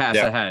one pass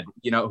ahead,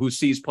 who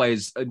sees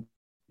plays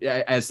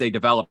as they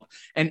develop.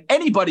 And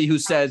anybody who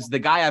says the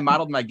guy I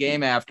modeled my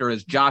game after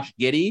is Josh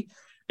Giddey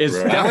is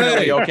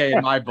definitely okay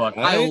in my book.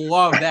 I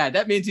love that.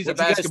 That means he's a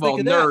basketball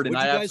nerd, and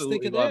I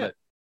absolutely love it.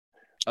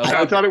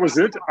 I thought it was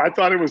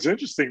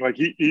interesting. Like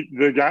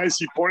the guys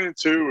he pointed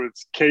to,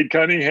 it's Cade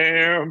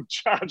Cunningham,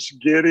 Josh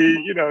Giddey,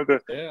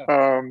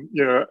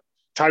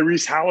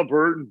 Tyrese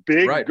Halliburton,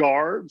 big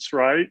guards,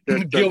 right?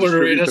 That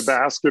distribute the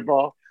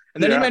basketball.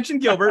 And then he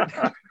mentioned Gilbert.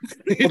 Well,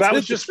 that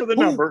was just for the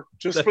number.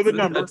 Just for the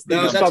number.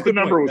 I thought the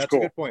number was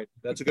cool.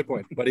 That's a good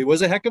point. But he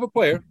was a heck of a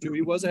player.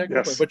 He was a heck of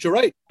a player. But you're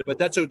right. But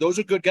those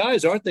are good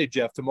guys, aren't they,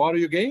 Jeff, to model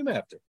your game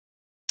after?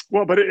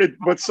 Well, but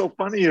what's so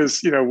funny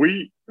is,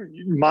 we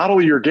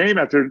model your game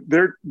after.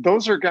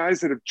 Those are guys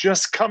that have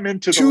just come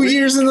into the 2 league.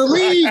 years in the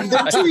league.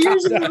 They're 2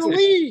 years into the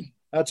league.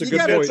 That's a good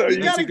point.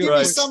 You got to give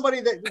me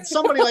somebody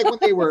like when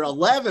they were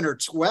 11 or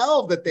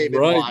 12 that they've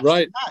been watching.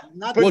 Right.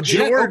 Not but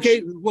George,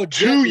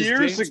 2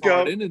 years ago,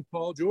 Harden and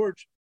Paul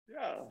George.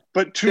 Yeah,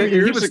 but 2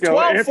 years ago,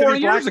 12, Anthony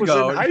Black was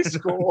in high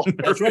school.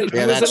 That's right.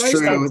 Yeah, that's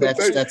true.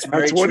 That's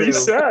what true. he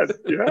said.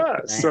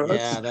 Yeah, so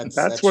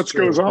that's what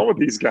goes on with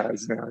these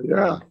guys now.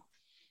 Yeah.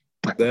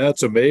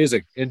 That's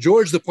amazing. And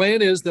George, the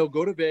plan is they'll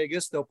go to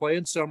Vegas. They'll play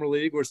in Summer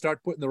League. We'll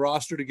start putting the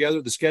roster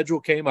together. The schedule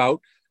came out.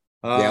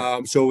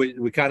 So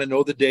we kind of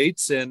know the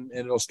dates, and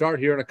it'll start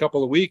here in a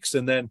couple of weeks.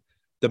 And then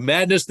the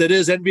madness that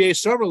is NBA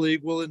Summer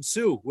League will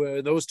ensue,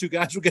 where those two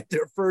guys will get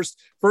their first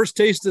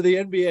taste of the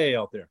NBA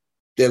out there.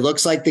 It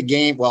looks like the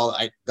game. Well,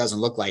 it doesn't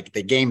look like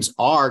the games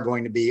are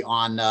going to be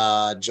on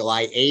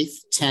July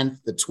 8th,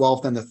 10th, the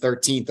 12th, and the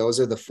 13th. Those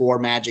are the 4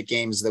 Magic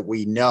games that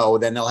we know.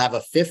 Then they'll have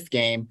a 5th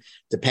game,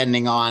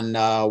 depending on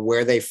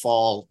where they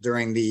fall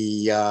during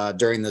the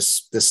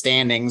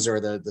standings or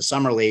the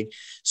Summer League.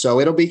 So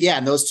it'll be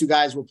and those two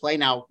guys will play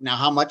now. Now,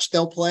 how much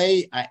they'll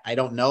play, I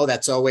don't know.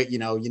 That's always you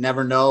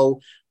never know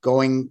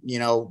going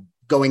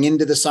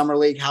into the Summer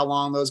League how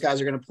long those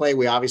guys are going to play.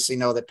 We obviously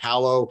know that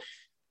Paolo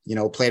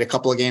played a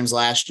couple of games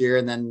last year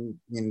and then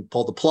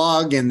pulled the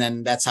plug. And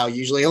then that's how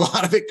usually a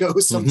lot of it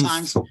goes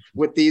sometimes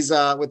with these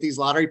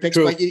lottery picks.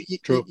 True.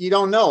 But you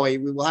don't know. We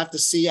will have to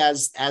see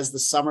as the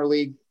Summer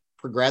League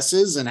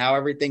progresses and how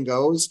everything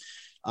goes,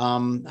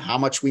 how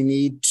much we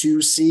need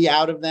to see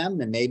out of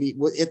them. And maybe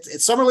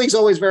Summer League's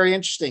always very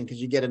interesting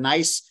because you get a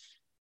nice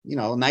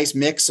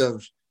mix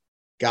of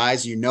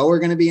guys are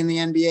going to be in the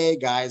NBA,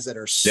 guys that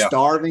are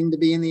starving to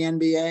be in the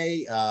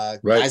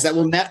NBA, guys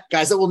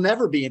that will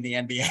never be in the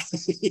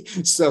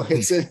NBA. So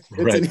it's an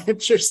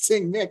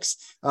interesting mix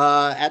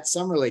at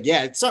Summer League.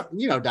 Yeah, it's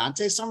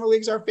Dante, Summer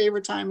League's our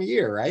favorite time of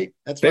year, right?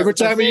 That's favorite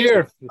time of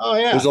year. Oh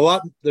yeah,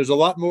 there's a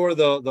lot more of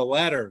the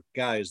latter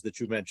guys that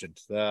you mentioned.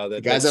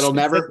 The guys that'll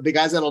never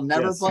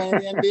play in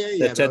the NBA.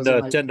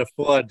 That tend to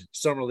flood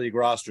Summer League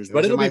rosters,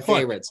 but it'll be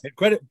fun. Favorites. And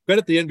credit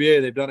the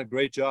NBA; they've done a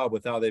great job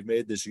with how they've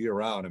made this year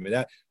round. I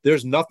mean,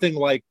 there's nothing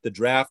like the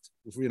draft,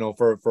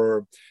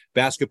 for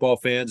basketball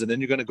fans, and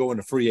then you're going to go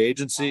into free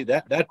agency.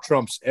 That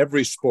trumps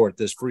every sport.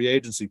 This free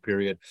agency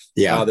period,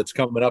 that's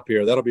coming up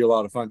here. That'll be a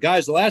lot of fun,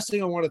 guys. The last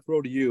thing I want to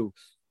throw to you,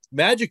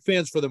 Magic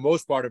fans for the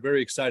most part are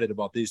very excited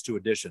about these two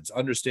additions,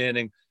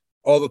 understanding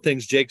all the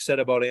things Jake said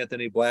about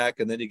Anthony Black,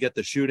 and then you get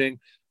the shooting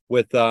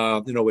with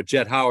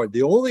Jett Howard.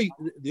 The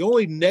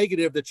only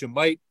negative that you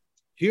might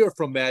hear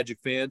from Magic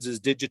fans is,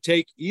 did you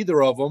take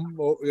either of them,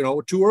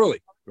 too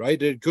early,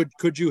 right?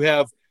 Could you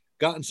have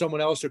gotten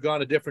someone else or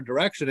gone a different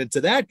direction? And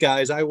to that,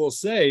 guys, I will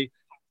say,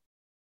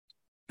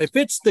 if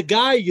it's the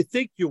guy you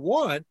think you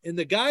want and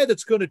the guy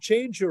that's going to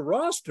change your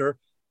roster,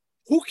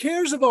 who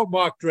cares about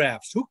mock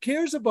drafts? Who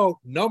cares about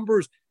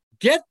numbers?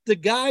 Get the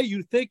guy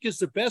you think is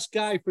the best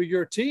guy for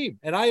your team.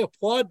 And I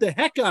applaud the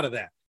heck out of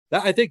that.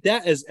 I think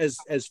that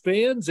as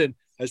fans and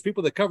as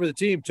people that cover the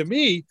team, to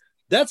me,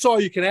 that's all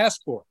you can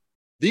ask for.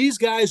 These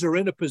guys are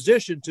in a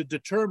position to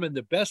determine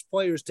the best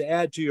players to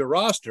add to your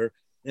roster,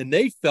 and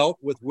they felt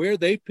with where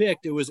they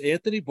picked, it was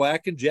Anthony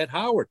Black and Jett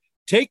Howard.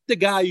 Take the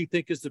guy you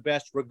think is the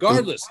best,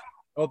 regardless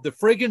of the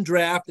friggin'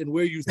 draft and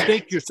where you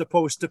think you're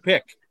supposed to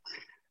pick.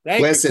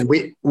 Listen,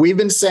 we've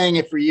been saying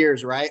it for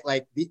years, right?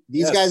 Like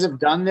these guys have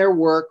done their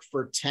work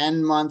for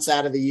 10 months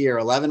out of the year,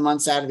 11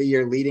 months out of the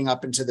year leading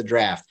up into the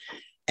draft.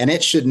 And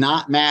it should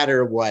not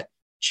matter what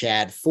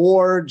Chad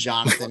Ford,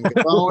 Jonathan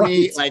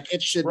Gaboni,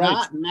 it should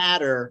not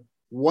matter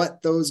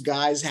what those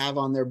guys have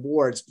on their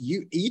boards.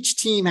 Each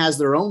team has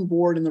their own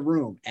board in the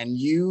room, and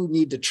you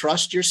need to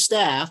trust your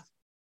staff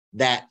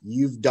that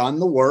you've done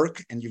the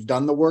work and you've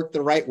done the work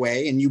the right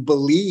way and you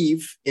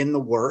believe in the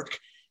work.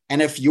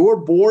 And if your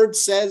board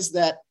says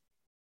that,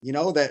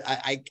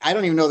 I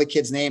don't even know the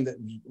kid's name, that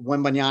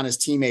Wembanyama's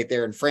teammate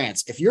there in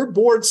France. If your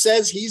board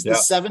says he's the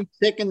 7th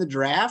pick in the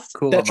draft,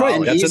 cool. That's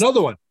right. That's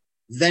another one.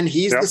 Then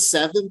he's the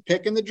 7th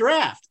pick in the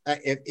draft.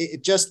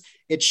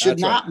 It should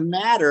not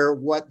matter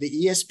what the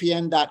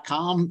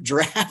ESPN.com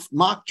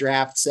mock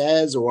draft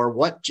says or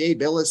what Jay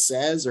Billis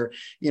says, or,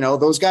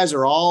 those guys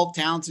are all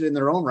talented in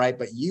their own right,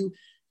 but you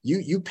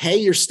pay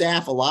your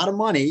staff a lot of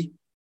money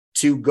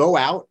to go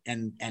out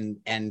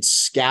and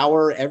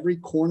scour every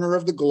corner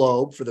of the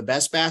globe for the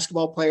best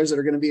basketball players that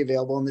are going to be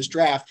available in this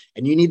draft.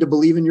 And you need to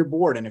believe in your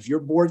board. And if your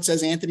board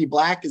says Anthony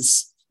Black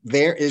is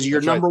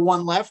your number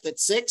one left at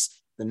 6,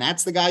 then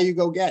that's the guy you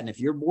go get. And if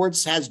your board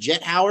has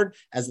Jett Howard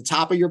as the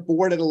top of your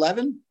board at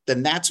 11,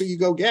 then that's who you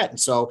go get. And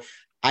so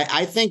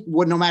I think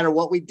no matter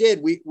what we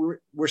did, we're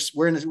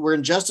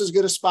in just as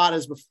good a spot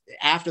as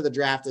after the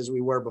draft as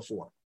we were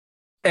before.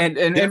 And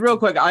real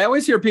quick, I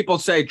always hear people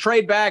say,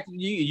 trade back.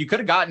 You could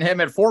have gotten him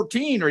at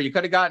 14 or you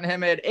could have gotten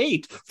him at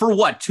 8 for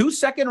what? 2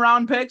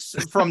 second-round picks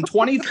from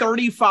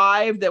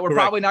 2035 that we're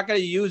probably not going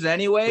to use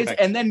anyways. Correct.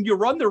 And then you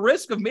run the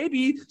risk of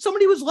maybe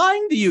somebody was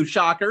lying to you,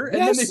 shocker.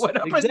 And then they went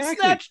up and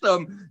snatched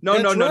them.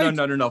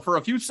 No. For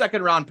a few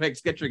second-round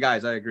picks, get your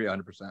guys. I agree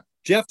 100%.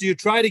 Jeff, do you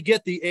try to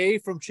get the A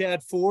from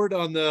Chad Ford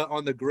on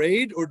the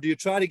grade, or do you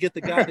try to get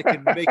the guy that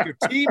can make your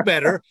team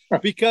better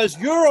because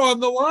you're on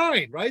the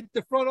line, right?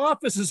 The front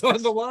office is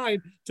on the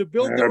line to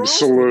build the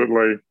absolutely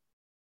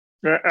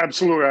roster.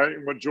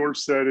 Absolutely. What George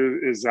said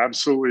is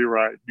absolutely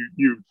right.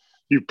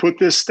 You put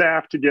this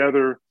staff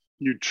together,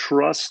 you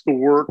trust the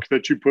work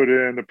that you put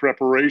in, the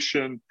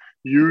preparation,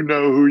 you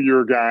know who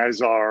your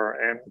guys are,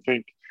 and I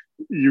think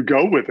you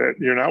go with it.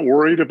 You're not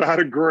worried about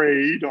a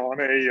grade on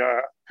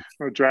a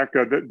draft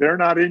guy. They're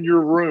not in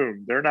your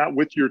room. They're not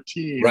with your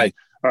team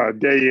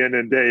day in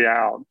and day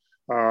out.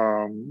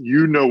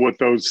 You know what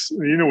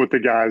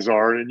the guys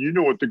are, and you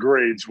know what the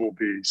grades will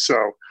be.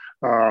 So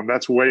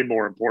that's way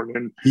more important.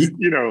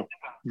 And,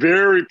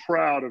 very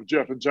proud of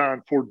Jeff and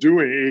John for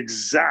doing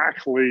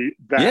exactly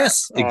that.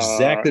 Yes,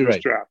 exactly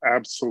right. Draft.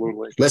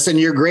 Absolutely. Listen,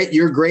 your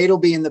grade will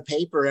be in the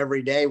paper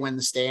every day when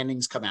the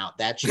standings come out.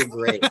 That's your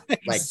grade.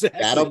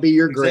 That'll be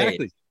your grade.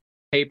 Exactly.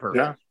 Paper.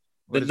 Yeah.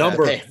 The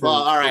number. Okay. Well,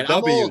 all right.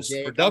 I'm old,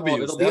 Jake. For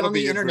W's. It'll be on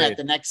the internet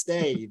the next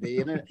day. The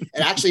internet,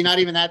 and actually, not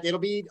even that.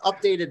 It'll be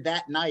updated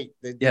that night.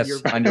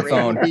 On your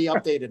phone. Will be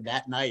updated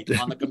that night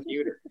on the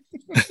computer.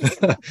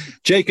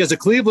 Jake, as a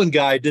Cleveland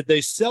guy, did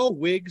they sell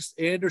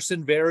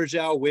Anderson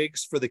Varejao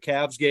wigs for the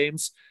Cavs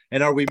games?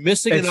 And are we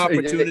missing an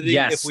opportunity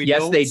if we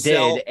don't they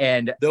sell did.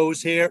 And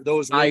those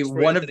wigs?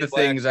 One of the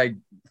things I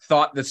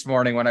thought this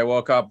morning when I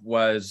woke up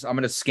was I'm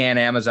going to scan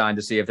Amazon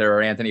to see if there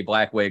are Anthony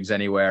Black wigs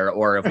anywhere,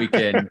 or if we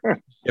can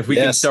if we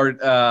can start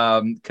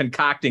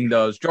concocting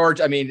those.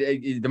 George, I mean,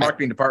 the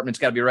marketing department's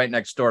got to be right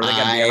next door. They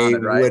got to be on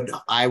it, right?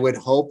 I would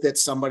hope that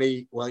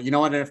somebody, well, you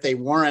know what, and if they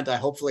weren't,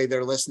 hopefully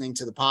they're listening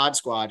to the Pod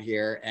Squad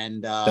here.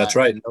 And that's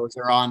right. And those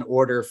are on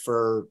order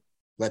for,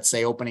 let's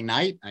say, opening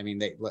night. I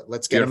mean,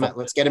 let's get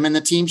them in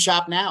the team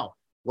shop now.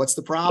 What's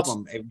the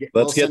problem?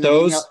 Let's get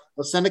those.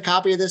 We'll send a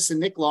copy of this to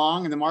Nick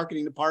Long in the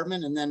marketing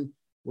department, and then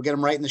we'll get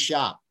them right in the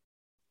shop.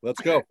 Let's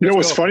go. You know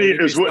what's funny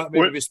is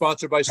maybe be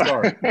sponsored by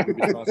Starry.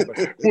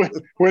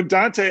 When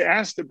Dante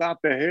asked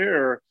about the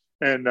hair,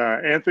 and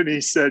Anthony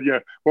said, "Yeah,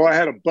 well, I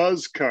had a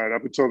buzz cut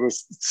up until the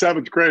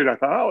 7th grade." I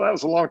thought, "Oh, that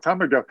was a long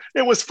time ago."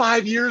 It was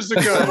 5 years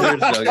ago.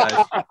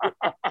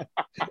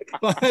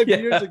 5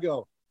 years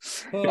ago.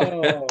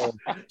 Oh,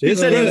 he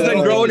said he's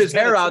been growing his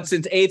hair out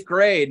since 8th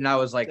grade, and I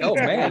was like, "Oh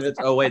man,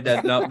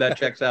 that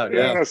checks out."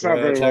 Yeah, that's not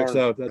very checks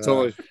long. out.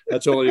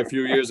 That's only a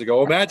few years ago.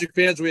 Well, Magic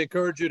fans, we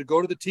encourage you to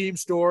go to the team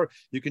store.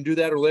 You can do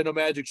that at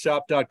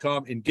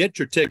OrlandoMagicShop.com and get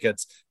your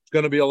tickets. It's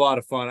going to be a lot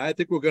of fun. I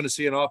think we're going to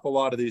see an awful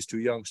lot of these two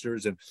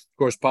youngsters, and of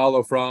course,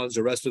 Paolo, Franz,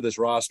 the rest of this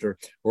roster.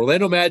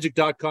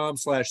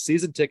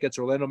 OrlandoMagic.com/season tickets.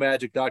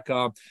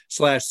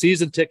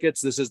 OrlandoMagic.com/season tickets.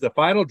 This is the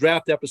final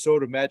draft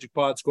episode of Magic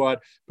Pod Squad,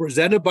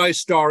 presented by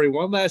Starry.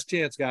 One last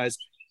chance, guys.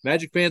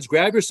 Magic fans,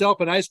 grab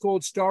yourself an ice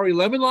cold Starry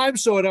lemon lime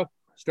soda.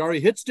 Starry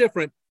hits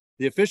different.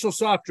 The official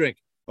soft drink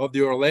of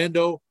the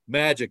Orlando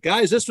Magic.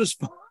 Guys, this was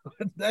fun.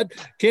 That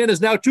can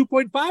is now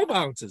 2.5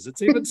 ounces.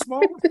 It's even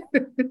smaller.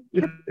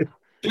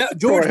 Yeah,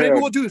 George, maybe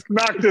we'll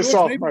knock this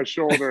off my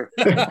shoulder.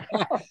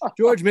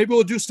 George, maybe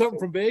we'll do something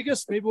from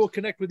Vegas. Maybe we'll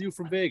connect with you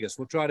from Vegas.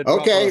 We'll try to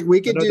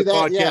we can do that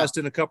podcast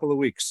in a couple of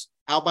weeks.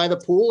 Out by the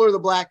pool or the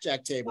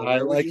blackjack table.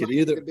 I like it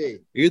either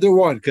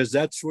one, because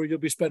that's where you'll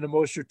be spending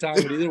most of your time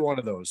with either one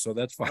of those. So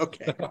that's fine.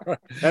 Okay,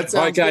 that sounds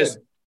all right, guys.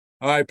 Good.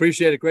 All right,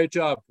 appreciate it. Great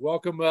job.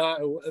 Welcome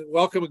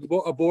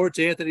aboard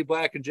to Anthony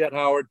Black and Jett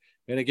Howard.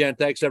 And again,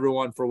 thanks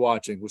everyone for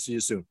watching. We'll see you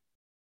soon.